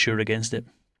 How do you insure against it?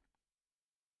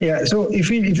 Yeah, so if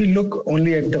we look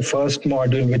only at the first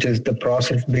module, which is the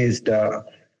process-based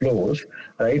flows,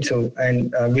 right? So,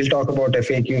 and we'll talk about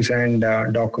FAQs and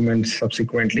documents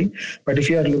subsequently. But if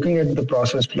you are looking at the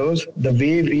process flows, the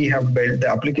way we have built the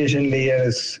application layer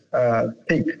is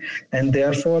thick, and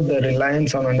therefore the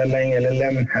reliance on underlying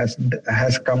LLM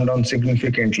has come down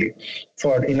significantly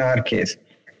in our case.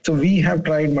 So we have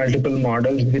tried multiple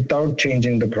models without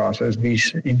changing the process. We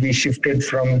shifted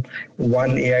from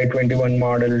one AI21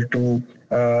 model to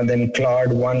then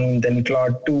Claude 1, then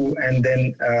Claude 2, and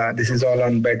then this is all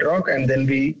on Bedrock. And then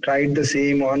we tried the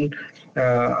same on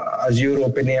Azure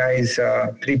OpenAI's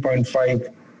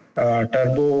 3.5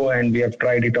 Turbo, and we have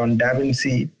tried it on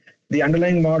DaVinci. The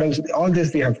underlying models, all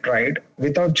this we have tried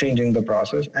without changing the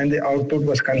process, and the output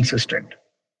was consistent.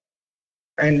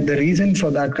 And the reason for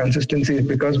that consistency is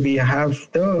because we have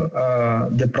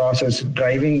the process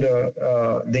driving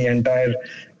the entire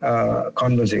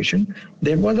conversation.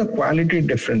 There was a quality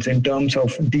difference in terms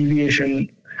of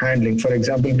deviation handling. For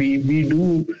example, we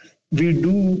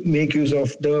do make use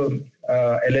of the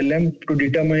LLM to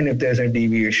determine if there's a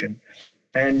deviation.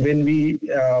 And when we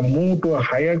move to a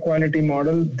higher quality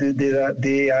model,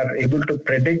 they are able to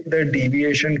predict the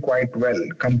deviation quite well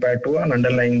compared to an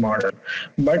underlying model.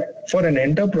 But for an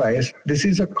enterprise, this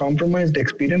is a compromised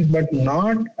experience, but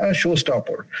not a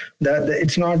showstopper.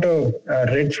 It's not a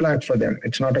red flag for them.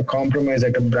 It's not a compromise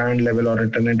at a brand level or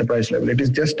at an enterprise level. It is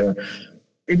just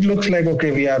it looks like,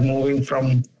 okay, we are moving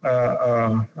from,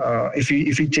 if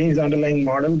we change the underlying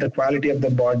model, the quality of the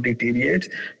bot deteriorates,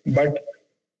 but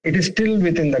it is still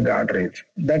within the guardrails.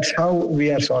 That's how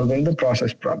we are solving the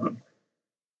process problem.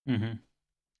 Mm-hmm.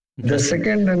 The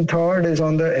second and third is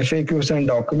on the FAQs and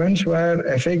documents, where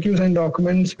FAQs and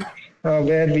documents,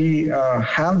 where we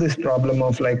have this problem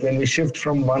of like when we shift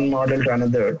from one model to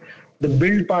another, the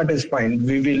build part is fine.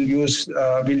 We'll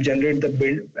generate the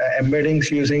build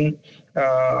embeddings using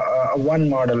one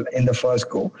model in the first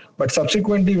go. But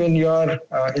subsequently, when you are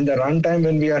in the runtime,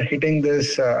 when we are hitting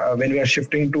this, when we are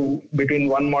shifting between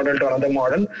one model to another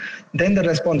model, then the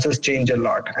responses change a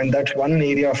lot. And that's one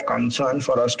area of concern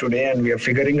for us today. And we are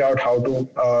figuring out how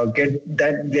to get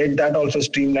that also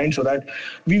streamlined so that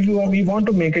we want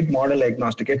to make it model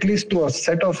agnostic, at least to a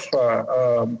set of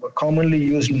commonly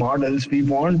used models. We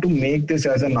want to make this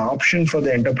as an option for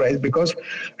the enterprise, because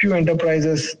few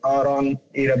enterprises are on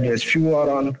AWS, few are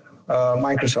on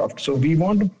Microsoft. So we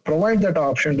want to provide that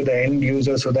option to the end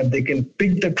user so that they can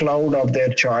pick the cloud of their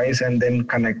choice and then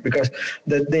connect, because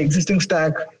the existing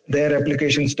stack, their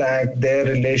application stack, their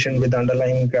relation with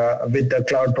underlying with the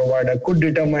cloud provider could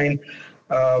determine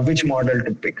which model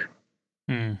to pick.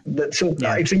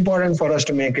 It's important for us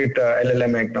to make it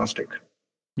LLM agnostic.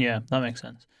 Yeah, that makes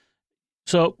sense.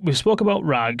 So we spoke about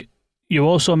RAG. You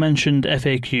also mentioned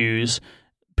FAQs.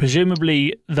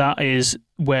 Presumably that is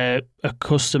where a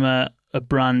customer, a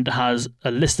brand has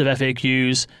a list of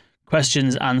FAQs,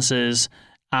 questions, answers,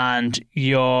 and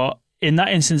you're, in that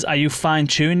instance, are you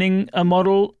fine-tuning a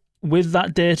model with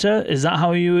that data? Is that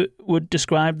how you would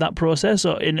describe that process?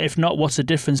 Or if not, what's the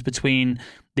difference between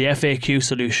the FAQ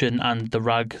solution and the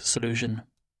RAG solution?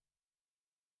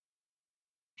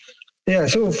 Yeah,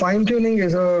 so fine-tuning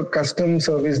is a custom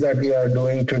service that we are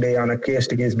doing today on a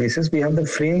case-to-case basis. We have the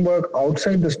framework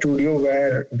outside the studio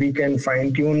where we can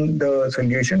fine-tune the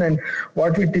solution. And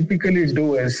what we typically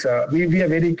do is we are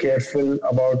very careful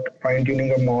about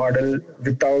fine-tuning a model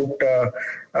without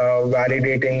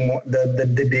validating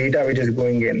the data which is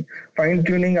going in.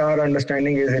 Fine-tuning, our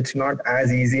understanding is it's not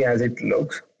as easy as it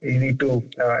looks. You need to,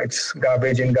 it's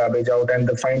garbage in, garbage out, and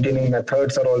the fine-tuning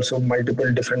methods are also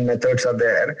multiple different methods are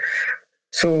there.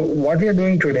 So what we are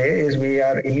doing today is we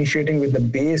are initiating with the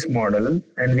base model,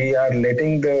 and we are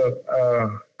letting the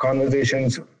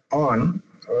conversations on.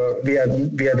 We are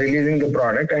releasing the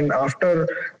product, and after a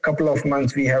couple of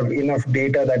months, we have enough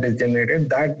data that is generated.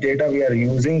 That data we are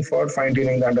using for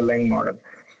fine-tuning the underlying model.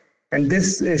 And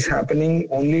this is happening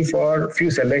only for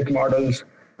few select models.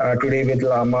 Today with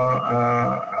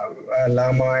Llama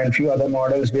and few other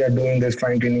models, we are doing this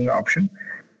fine-tuning option.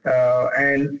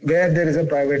 And where there is a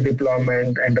private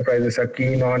deployment, enterprises are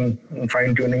keen on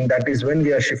fine tuning. That is when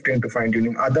we are shifting to fine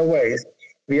tuning. Otherwise,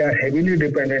 we are heavily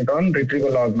dependent on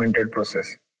retrieval augmented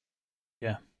process.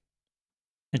 Yeah.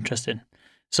 Interesting.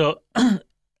 So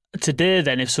today,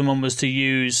 then, if someone was to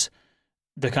use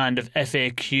the kind of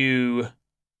FAQ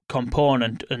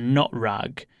component and not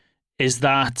RAG, is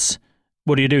that,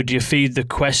 what do? Do you feed the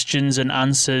questions and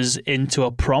answers into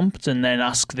a prompt and then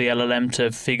ask the LLM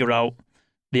to figure out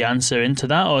the answer into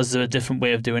that, or is there a different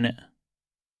way of doing it?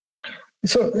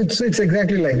 So it's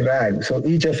exactly like RAG. So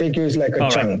each FAQ is like a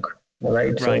chunk,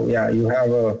 right? So yeah, you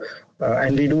have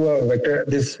and we do a vector.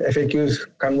 These FAQs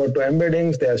convert to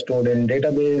embeddings. They are stored in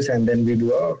database, and then we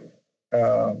do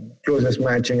a closest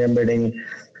matching embedding.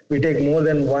 We take more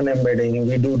than one embedding.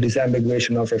 We do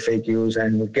disambiguation of FAQs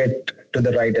and get to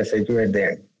the right FAQ at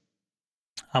the end.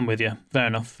 I'm with you. Fair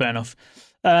enough.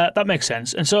 That makes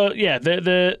sense. And so, yeah,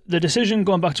 the decision,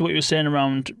 going back to what you were saying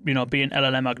around, being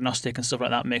LLM agnostic and stuff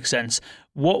like that, makes sense.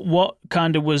 What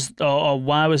kind of was, or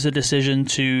why was the decision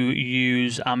to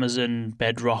use Amazon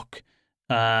Bedrock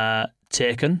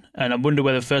taken? And I wonder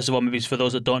whether, first of all, maybe for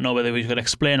those that don't know, whether we could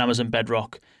explain Amazon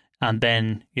Bedrock, and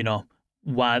then,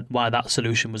 why that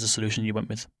solution was the solution you went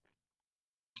with.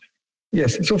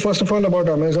 Yes. So first of all, about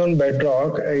Amazon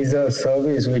Bedrock is a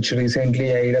service which recently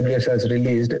AWS has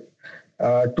released.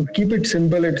 To keep it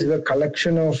simple, it's a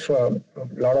collection of a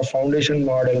lot of foundation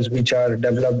models which are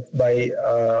developed by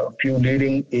a few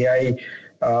leading AI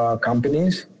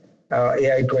companies.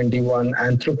 AI21,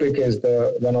 Anthropic is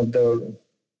one of the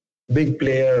big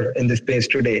player in the space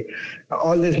today.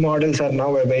 All these models are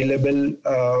now available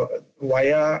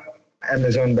via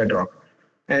Amazon Bedrock.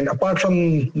 And apart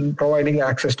from providing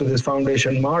access to these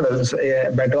foundation models,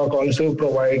 Bedrock also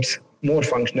provides more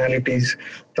functionalities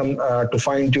to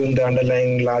fine-tune the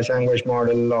underlying large language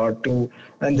model,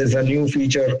 and there's a new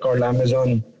feature called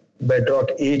Amazon Bedrock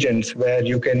Agents, where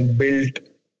you can build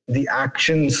the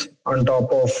actions on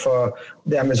top of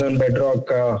the Amazon Bedrock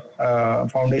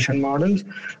foundation models.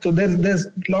 So there's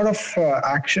a lot of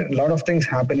action, a lot of things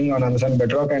happening on Amazon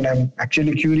Bedrock, and I'm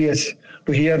actually curious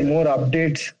to hear more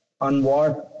updates on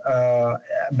what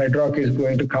Bedrock is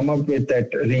going to come up with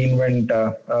at reInvent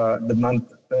the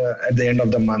month at the end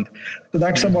of the month. So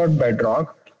that's about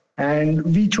Bedrock. And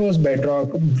we chose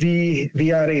Bedrock. We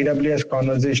are AWS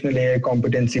Conversational AI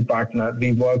Competency Partner.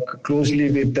 We work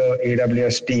closely with the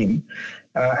AWS team.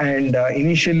 And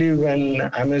initially, when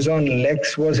Amazon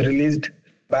Lex was released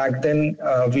back then,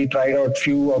 we tried out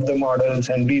few of the models,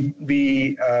 and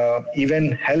we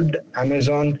even helped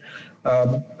Amazon.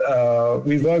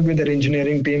 We worked with their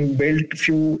engineering team, built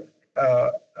few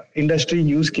industry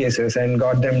use cases, and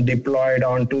got them deployed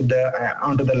onto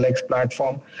the Lex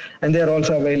platform. And they are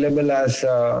also available as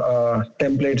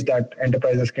templates that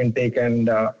enterprises can take and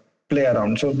play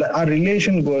around. So our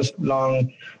relation goes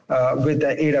long with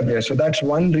the AWS. So that's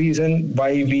one reason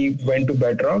why we went to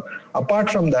Bedrock. Apart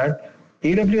from that,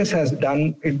 AWS has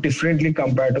done it differently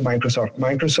compared to Microsoft.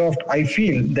 Microsoft, I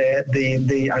feel,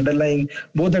 the underlying,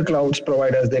 both the clouds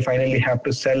providers, they finally have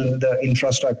to sell the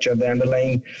infrastructure. The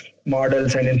underlying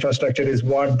models and infrastructure is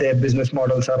what their business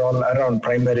models are all around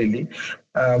primarily.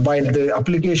 While the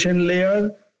application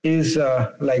layer is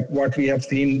like what we have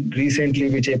seen recently,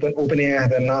 which OpenAI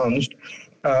has announced,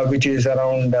 which is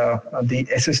around the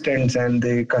assistants and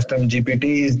the custom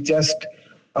GPT, is just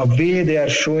a way they are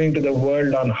showing to the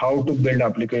world on how to build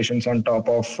applications on top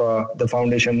of the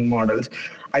foundation models.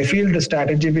 I feel the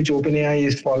strategy which OpenAI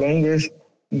is following is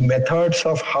methods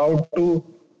of how to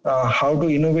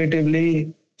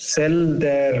innovatively sell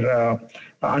their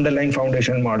underlying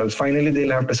foundation models. Finally,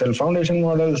 they'll have to sell foundation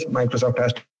models. Microsoft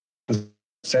has to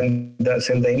send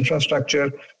the infrastructure.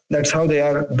 That's how they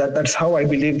are. That's how I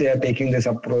believe they are taking this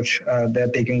approach. They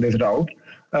are taking this route.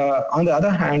 On the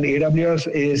other hand, AWS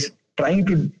is trying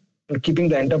to, keeping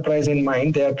the enterprise in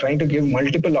mind, they are trying to give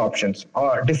multiple options,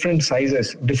 different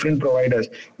sizes, different providers.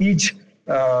 Each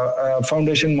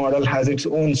foundation model has its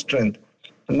own strength.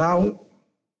 Now,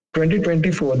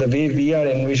 2024, the way we are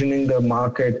envisioning the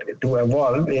market to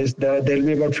evolve is that there will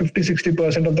be about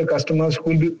 50-60% of the customers who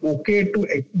will be okay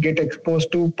to get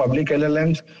exposed to public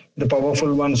LLMs, the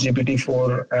powerful ones,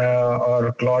 GPT-4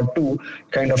 or Claude 2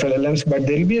 kind of LLMs, but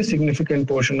there will be a significant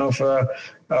portion of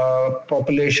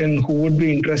population who would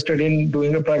be interested in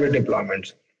doing the private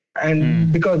deployments.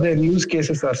 And because their use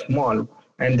cases are small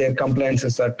and their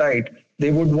compliances are tight,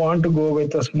 they would want to go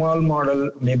with a small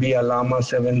model, maybe a Llama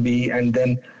 7B, and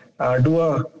then do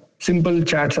a simple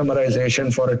chat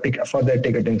summarization for their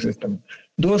ticketing system.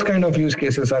 Those kind of use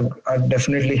cases are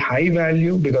definitely high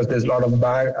value because there's a lot of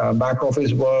back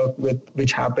office work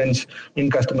which happens in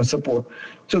customer support.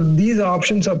 So these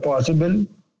options are possible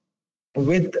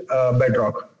with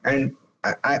Bedrock. And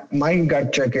my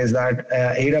gut check is that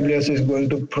AWS is going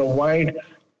to provide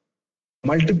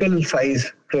multiple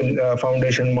size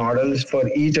foundation models for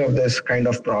each of this kind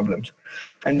of problems.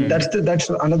 And that's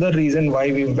another reason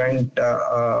why we went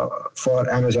for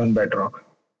Amazon Bedrock.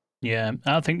 Yeah,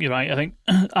 I think you're right. I think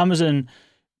Amazon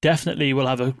definitely will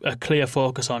have a clear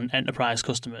focus on enterprise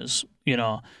customers. You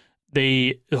know,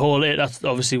 the whole, that's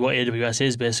obviously what AWS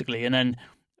is basically. And then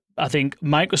I think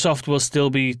Microsoft will still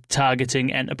be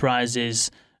targeting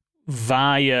enterprises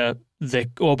via the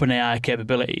OpenAI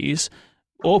capabilities.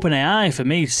 OpenAI, for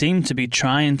me, seemed to be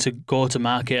trying to go to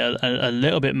market a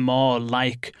little bit more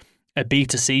like a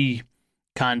B2C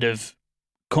kind of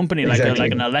company, exactly.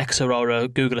 like an Alexa or a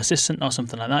Google Assistant or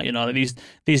something like that. You know, these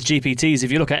GPTs,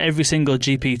 if you look at every single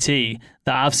GPT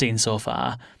that I've seen so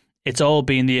far, it's all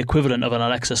been the equivalent of an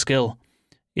Alexa skill.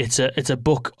 It's a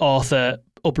book author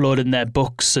uploading their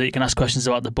books so you can ask questions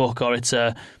about the book, or it's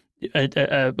a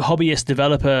hobbyist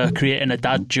developer creating a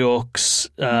dad jokes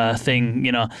thing,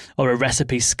 you know, or a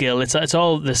recipe skill. It's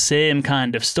all the same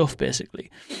kind of stuff basically.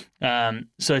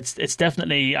 So it's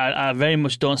definitely, I very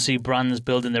much don't see brands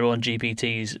building their own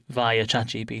GPTs via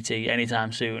ChatGPT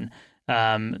anytime soon.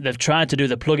 They've tried to do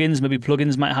the plugins. Maybe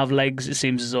plugins might have legs. It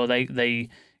seems as though they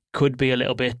could be a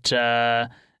little bit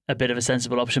a bit of a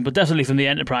sensible option, but definitely from the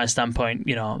enterprise standpoint,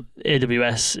 you know,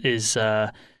 AWS is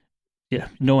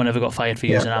no one ever got fired for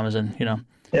using Amazon, you know.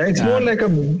 Yeah, it's more like a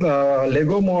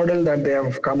Lego model that they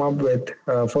have come up with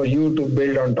for you to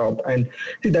build on top. And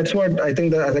see, that's what I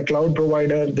think that as a cloud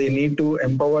provider, they need to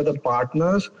empower the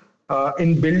partners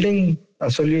in building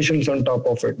solutions on top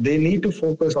of it. They need to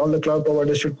focus, all the cloud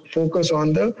providers should focus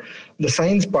on the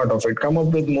science part of it, come up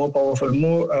with more powerful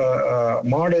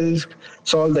models,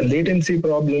 solve the latency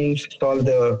problems, solve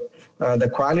the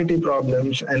quality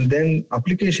problems, and then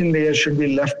application layer should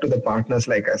be left to the partners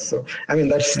like us. So, I mean,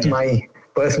 that's my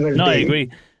personal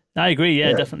take. I agree.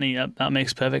 Yeah, definitely. That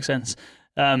makes perfect sense.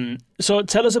 So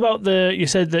tell us about you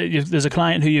said that there's a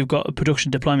client who you've got a production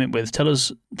deployment with. Tell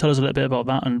us a little bit about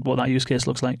that and what that use case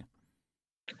looks like.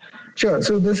 Sure.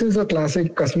 So this is a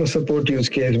classic customer support use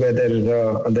case where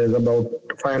there's about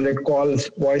 500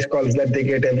 voice calls that they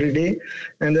get every day,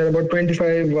 and there are about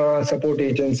 25 support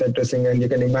agents addressing. And you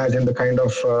can imagine the kind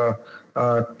of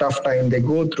tough time they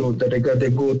go through, the rigor they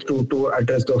go through to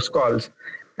address those calls.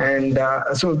 And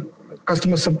so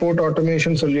customer support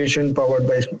automation solution powered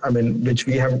by, which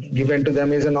we have given to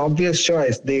them is an obvious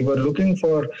choice. They were looking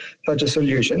for such a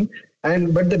solution.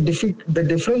 But the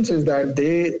difference is that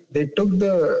they took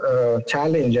the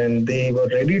challenge and they were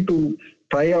ready to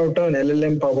try out an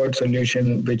LLM powered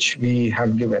solution, which we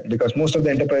have given, because most of the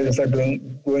enterprises are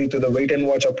going to the wait and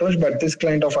watch approach. But this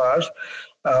client of ours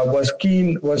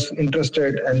was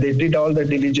interested, and they did all the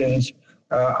diligence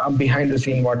behind the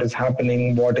scene, what is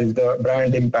happening, what is the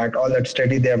brand impact, all that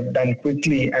study they have done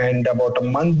quickly. And about a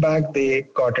month back, they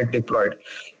got it deployed.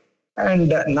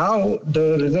 And now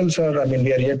the results are,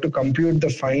 we are yet to compute the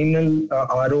final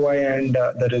ROI and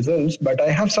the results, but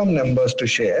I have some numbers to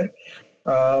share.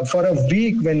 For a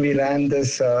week when we ran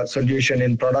this solution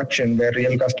in production where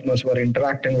real customers were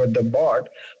interacting with the bot,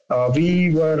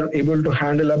 we were able to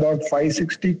handle about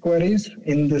 560 queries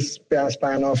in this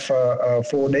span of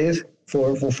 4 days,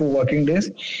 four working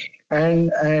days.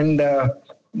 And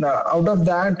out of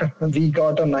that, we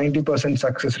got a 90%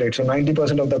 success rate. So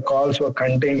 90% of the calls were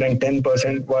contained and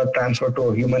 10% were transferred to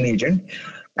a human agent.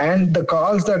 And the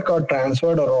calls that got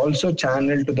transferred are also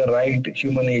channeled to the right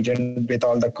human agent with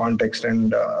all the context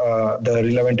and the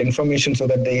relevant information so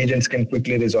that the agents can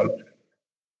quickly resolve.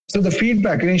 So the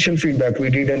initial feedback, we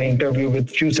did an interview with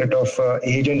few set of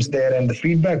agents there, and the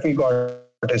feedback we got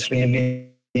is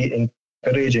really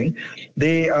encouraging.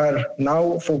 They are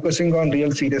now focusing on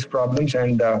real serious problems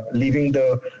and leaving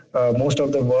the most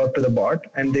of the work to the bot,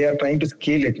 and they are trying to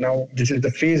scale it. Now, this is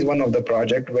the phase 1 of the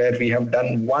project where we have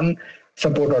done one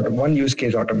use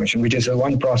case automation, which is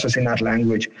one process in our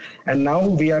language. And now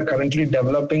we are currently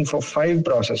developing for 5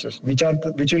 processes, which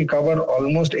will cover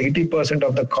almost 80%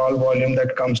 of the call volume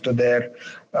that comes to their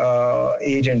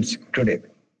agents today.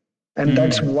 And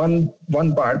that's one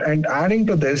part. And adding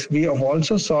to this, we have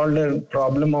also solved a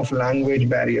problem of language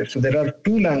barriers. So there are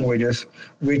 2 languages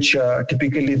which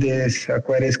typically these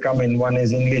queries come in. One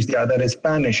is English, the other is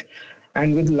Spanish.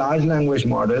 And with large language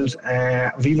models,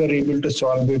 we were able to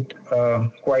solve it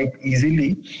quite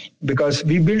easily because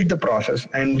we built the process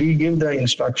and we give the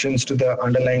instructions to the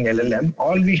underlying LLM.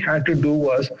 All we had to do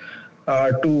was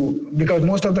because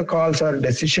most of the calls are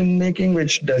decision making,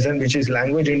 which is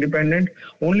language independent.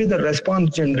 Only the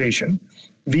response generation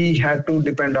we had to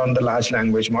depend on the large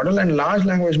language model, and large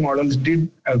language models did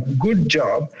a good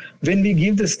job when we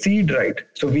give the seed right.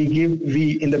 So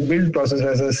we in the build process,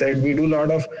 as I said, we do a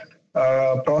lot of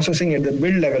processing at the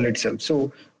build level itself.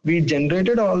 So we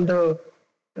generated all the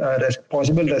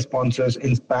possible responses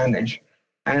in Spanish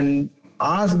and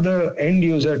asked the end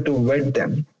user to vet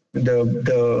them.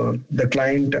 The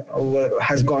client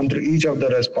has gone through each of the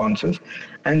responses,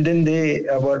 and then they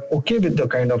were okay with the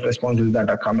kind of responses that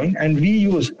are coming. And we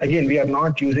are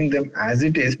not using them as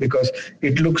it is because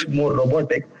it looks more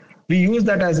robotic. We use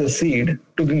that as a seed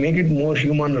to make it more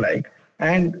human-like,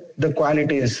 and the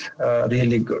quality is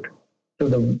really good.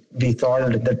 So we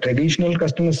solved the traditional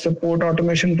customer support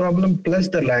automation problem plus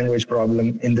the language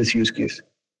problem in this use case.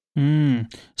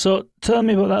 So tell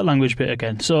me about that language bit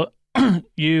again. So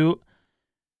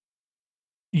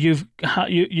if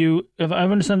I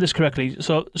understand this correctly,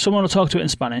 so someone will talk to it in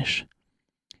Spanish.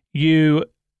 You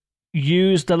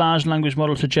use the large language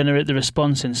model to generate the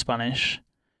response in Spanish,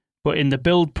 but in the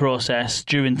build process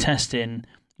during testing,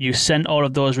 you sent all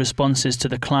of those responses to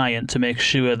the client to make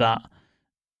sure that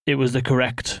it was the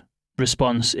correct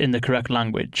response in the correct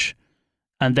language.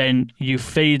 And then you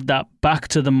feed that back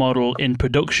to the model in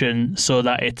production so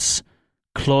that it's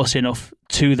close enough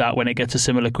to that when it gets a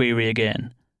similar query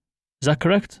again. Is that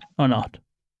correct or not?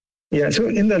 Yeah, so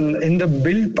in the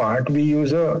build part, we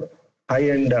use a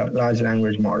high-end large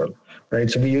language model, right?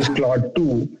 So we use Claude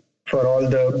 2 for all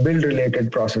the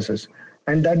build-related processes.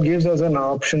 And that gives us an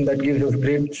option that gives us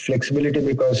great flexibility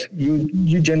because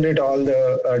you generate all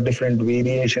the different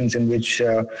variations in which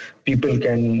people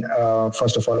can,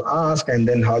 first of all, ask, and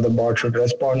then how the bot should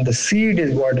respond. The seed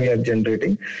is what we are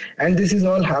generating. And this is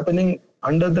all happening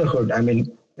under the hood. I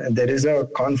mean, there is a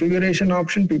configuration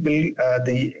option.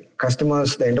 The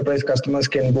enterprise customers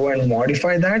can go and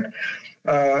modify that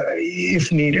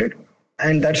if needed.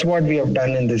 And that's what we have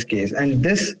done in this case. And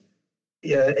this,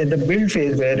 in the build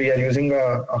phase where we are using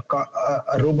a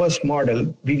robust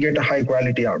model, we get a high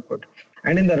quality output.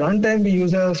 And in the runtime, we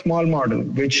use a small model,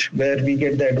 where we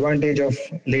get the advantage of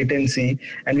latency,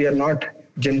 and we are not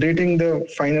generating the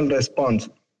final response.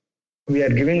 We are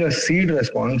giving a seed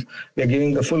response. We are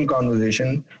giving the full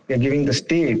conversation. We are giving the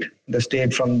state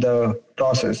from the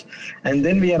process, and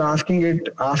then we are asking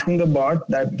the bot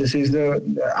that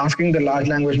asking the large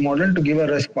language model to give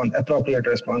appropriate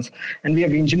response. And we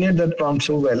have engineered that prompt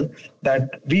so well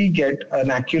that we get an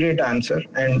accurate answer.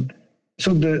 And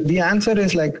so the answer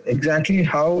is like exactly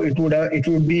how it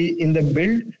would be in the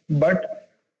build, but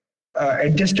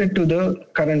adjusted to the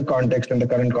current context and the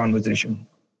current conversation.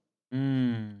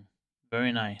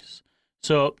 Very nice.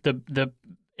 So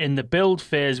in the build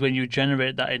phase, when you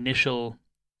generate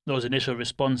those initial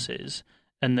responses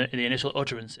and the initial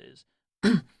utterances,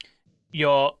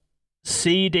 you're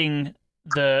seeding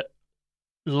the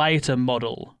lighter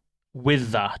model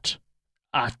with that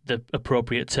at the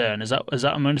appropriate turn. Is that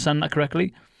I'm understanding that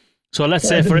correctly? So let's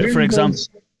say for example,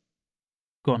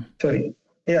 go on. Sorry.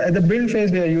 Yeah, at the build phase,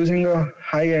 we are using a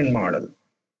high-end model,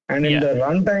 and in the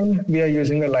runtime, we are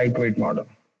using a lightweight model.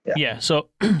 Yeah. So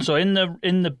in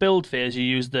the build phase, you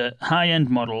use the high-end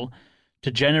model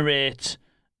to generate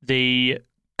the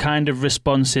kind of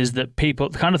responses the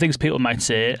kind of things people might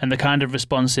say, and the kind of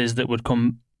responses that would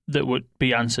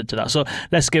be answered to that. So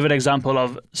let's give an example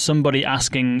of somebody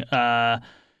asking a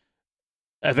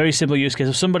very simple use case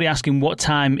of somebody asking, what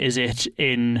time is it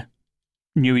in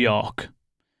New York?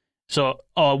 So,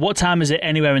 or what time is it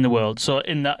anywhere in the world? So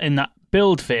in that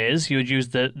build phase, you would use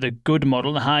the good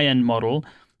model, the high-end model,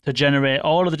 to generate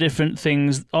all of the different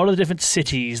things, all of the different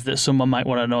cities that someone might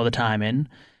want to know the time in,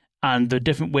 and the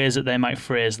different ways that they might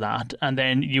phrase that. And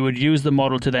then you would use the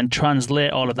model to then translate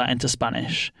all of that into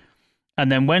Spanish.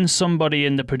 And then when somebody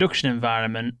in the production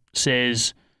environment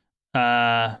says,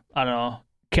 I don't know,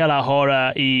 que la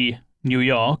hora y New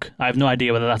York, I have no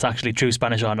idea whether that's actually true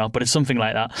Spanish or not, but it's something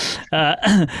like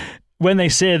that. When they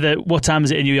say that what time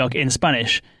is it in New York in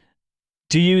Spanish,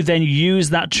 do you then use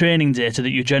that training data that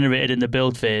you generated in the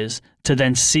build phase to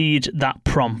then seed that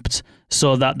prompt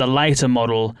so that the lighter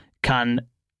model can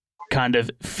kind of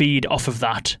feed off of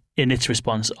that in its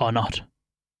response or not?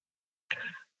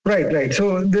 Right.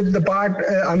 So the part,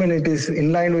 I mean, it is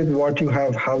in line with what you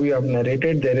have, how you have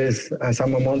narrated. There is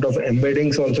some amount of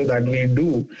embeddings also that we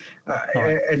do All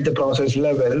right. at the process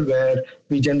level, where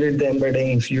we generate the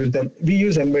embeddings, use them. We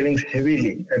use embeddings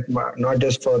heavily, not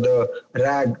just for the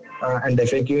RAG and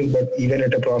FAQs, but even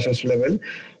at a process level.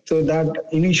 So that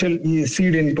initial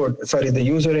seed input, sorry, the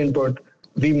user input,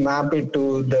 we map it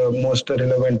to the most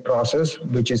relevant process,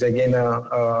 which is again a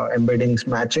embeddings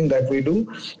matching that we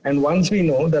do. And once we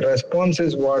know the response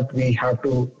is what we have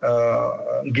to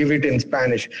give it in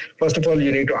Spanish. First of all,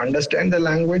 you need to understand the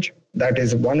language. That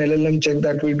is one LLM check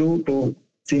that we do to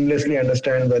seamlessly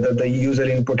understand whether the user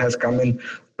input has come in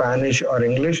Spanish or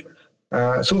English.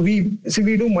 So we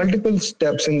do multiple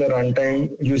steps in the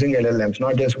runtime using LLMs,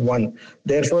 not just one.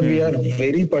 Therefore, we are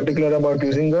very particular about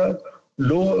using a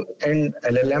low-end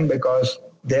LLM because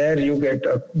there you get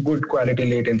a good quality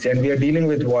latency. And we are dealing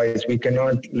with voice. We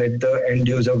cannot let the end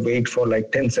user wait for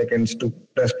like 10 seconds to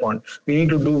respond. We need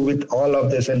to do with all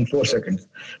of this in 4 seconds.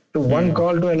 So one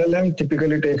call to LLM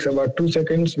typically takes about 2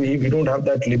 seconds. We don't have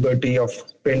that liberty of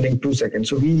spending 2 seconds.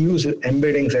 So we use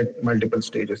embeddings at multiple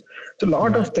stages. So a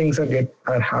lot of things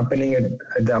are happening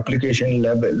at the application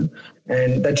level.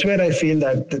 And that's where I feel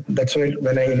that's where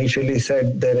when I initially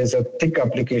said there is a thick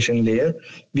application layer,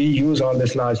 we use all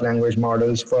these large language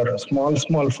models for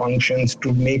small functions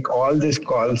to make all these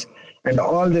calls. And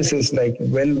all this is like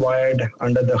well wired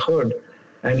under the hood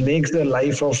and makes the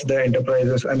life of the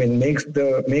enterprises, I mean, makes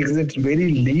it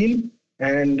very lean.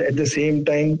 And at the same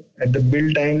time, at the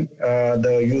build time,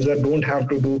 the user don't have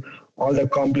to do all the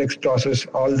complex process,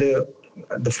 all the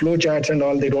flow charts and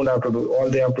all. They don't have to do. All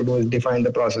they have to do is define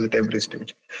the process at every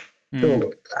stage.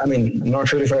 So, I mean, I'm not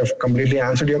sure if I've completely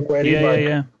answered your query,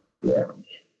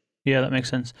 Yeah, that makes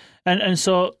sense. And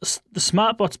so the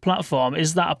SmartBots platform,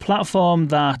 is that a platform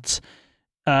that,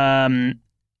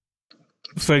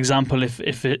 for example,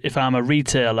 if I'm a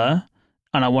retailer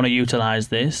and I want to utilize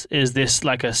this, is this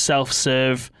like a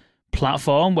self-serve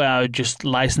platform where I would just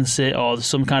license it, or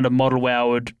some kind of model where I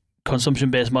would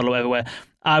consumption-based model, whatever, where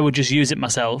I would just use it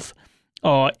myself?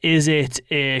 Or is it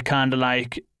a kind of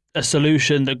like a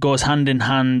solution that goes hand in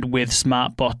hand with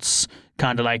SmartBots,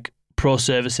 kind of like pro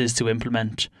services to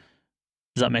implement?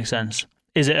 Does that make sense?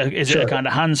 Is it a kind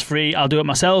of hands-free, I'll do it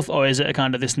myself, or is it a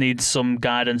kind of this needs some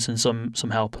guidance and some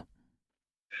help?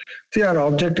 See, our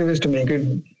objective is to make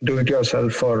it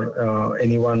do-it-yourself for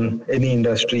anyone, any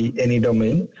industry, any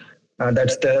domain.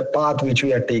 That's the path which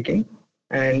we are taking.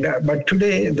 And but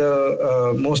today,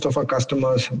 the most of our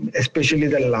customers, especially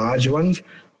the large ones,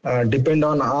 depend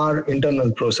on our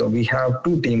internal process. We have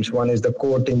two teams. One is the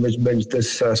core team, which builds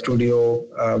this studio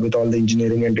with all the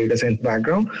engineering and data science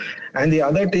background, and the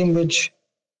other team which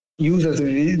users.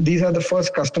 These are the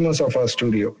first customers of our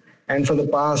studio. And for the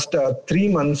past 3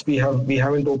 months, we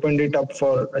haven't opened it up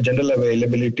for a general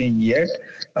availability yet.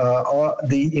 Or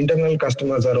the internal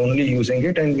customers are only using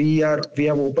it, and we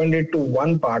have opened it to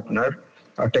one partner,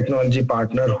 a technology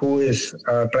partner, who is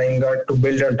trying to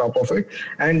build on top of it.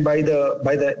 And by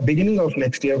the beginning of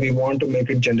next year, we want to make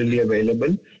it generally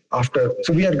available.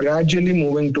 So we are gradually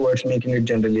moving towards making it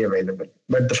generally available.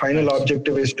 But the final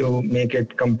objective is to make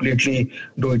it completely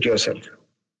do it yourself.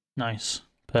 Nice.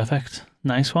 Perfect.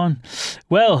 Nice one.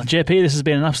 Well, JP, this has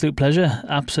been an absolute pleasure.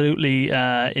 Absolutely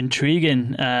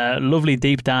intriguing. Lovely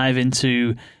deep dive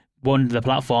into, one, the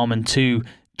platform, and two,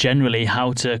 generally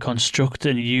how to construct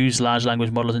and use large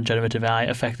language models and generative AI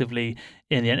effectively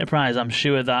in the enterprise. I'm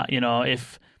sure that,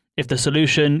 if the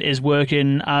solution is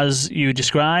working as you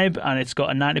describe, and it's got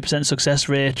a 90% success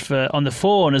rate on the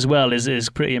phone as well, is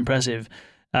pretty impressive,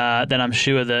 then I'm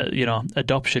sure that,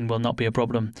 adoption will not be a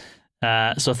problem.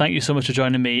 So thank you so much for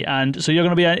joining me. And so you're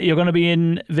going to be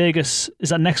in Vegas. Is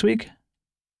that next week?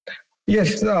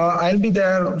 Yes, I'll be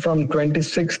there from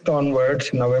 26th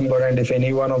onwards, November. And if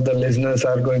any one of the listeners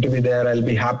are going to be there, I'll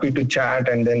be happy to chat,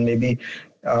 and then maybe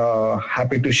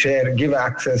happy to give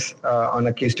access on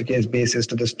a case-to-case basis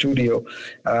to the studio.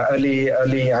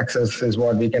 Early access is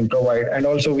what we can provide. And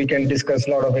also we can discuss a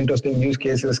lot of interesting use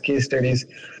cases, case studies.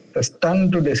 There's a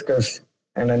ton to discuss.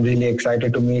 And I'm really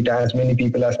excited to meet as many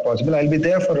people as possible. I'll be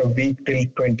there for a week till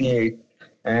 28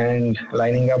 and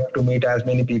lining up to meet as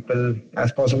many people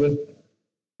as possible.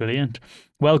 Brilliant.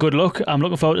 Well, good luck. I'm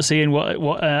looking forward to seeing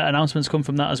what announcements come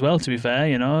from that as well, to be fair.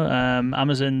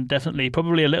 Amazon definitely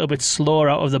probably a little bit slower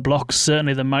out of the blocks,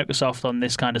 certainly than Microsoft on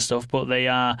this kind of stuff, but they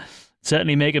are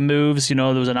certainly making moves. There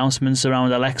was announcements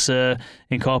around Alexa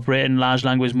incorporating large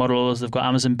language models. They've got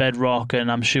Amazon Bedrock, and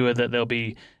I'm sure that they'll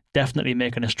be definitely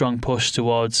making a strong push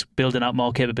towards building out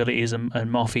more capabilities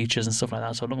and more features and stuff like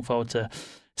that. So looking forward to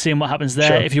seeing what happens there.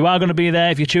 Sure. If you are going to be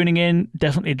there, if you're tuning in,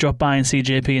 definitely drop by and see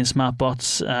JP and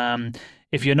SmartBots.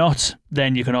 If you're not,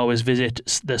 then you can always visit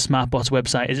the SmartBots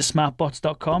website. Is it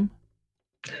smartbots.com?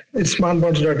 It's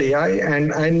smartbots.ai,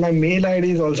 and my mail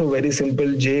ID is also very simple,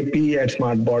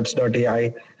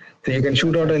 jp@smartbots.ai. So you can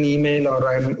shoot out an email, or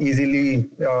I'm easily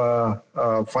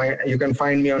you can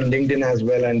find me on LinkedIn as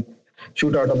well and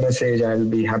shoot out a message. I'll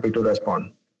be happy to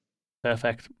respond.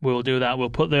 Perfect. We'll do that. We'll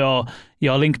put your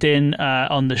LinkedIn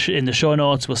in the show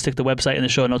notes. We'll stick the website in the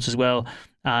show notes as well.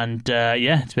 And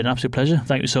it's been an absolute pleasure.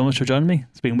 Thank you so much for joining me.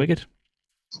 It's been wicked.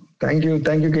 Thank you,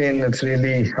 Kane. It's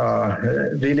really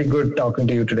really good talking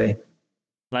to you today.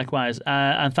 Likewise,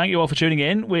 and thank you all for tuning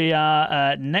in. We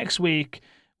are next week.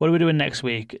 What are we doing next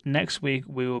week? Next week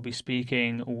we will be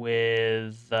speaking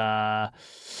with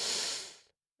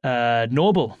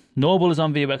Noble. Noble is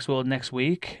on VUX World next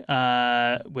week.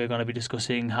 We're going to be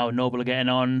discussing how Noble are getting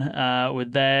on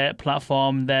with their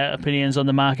platform, their opinions on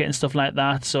the market and stuff like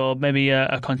that. So maybe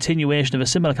a continuation of a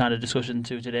similar kind of discussion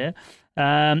to today.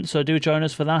 So do join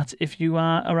us for that if you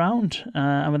are around.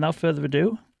 And without further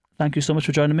ado, thank you so much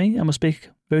for joining me, and we'll speak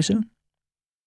very soon.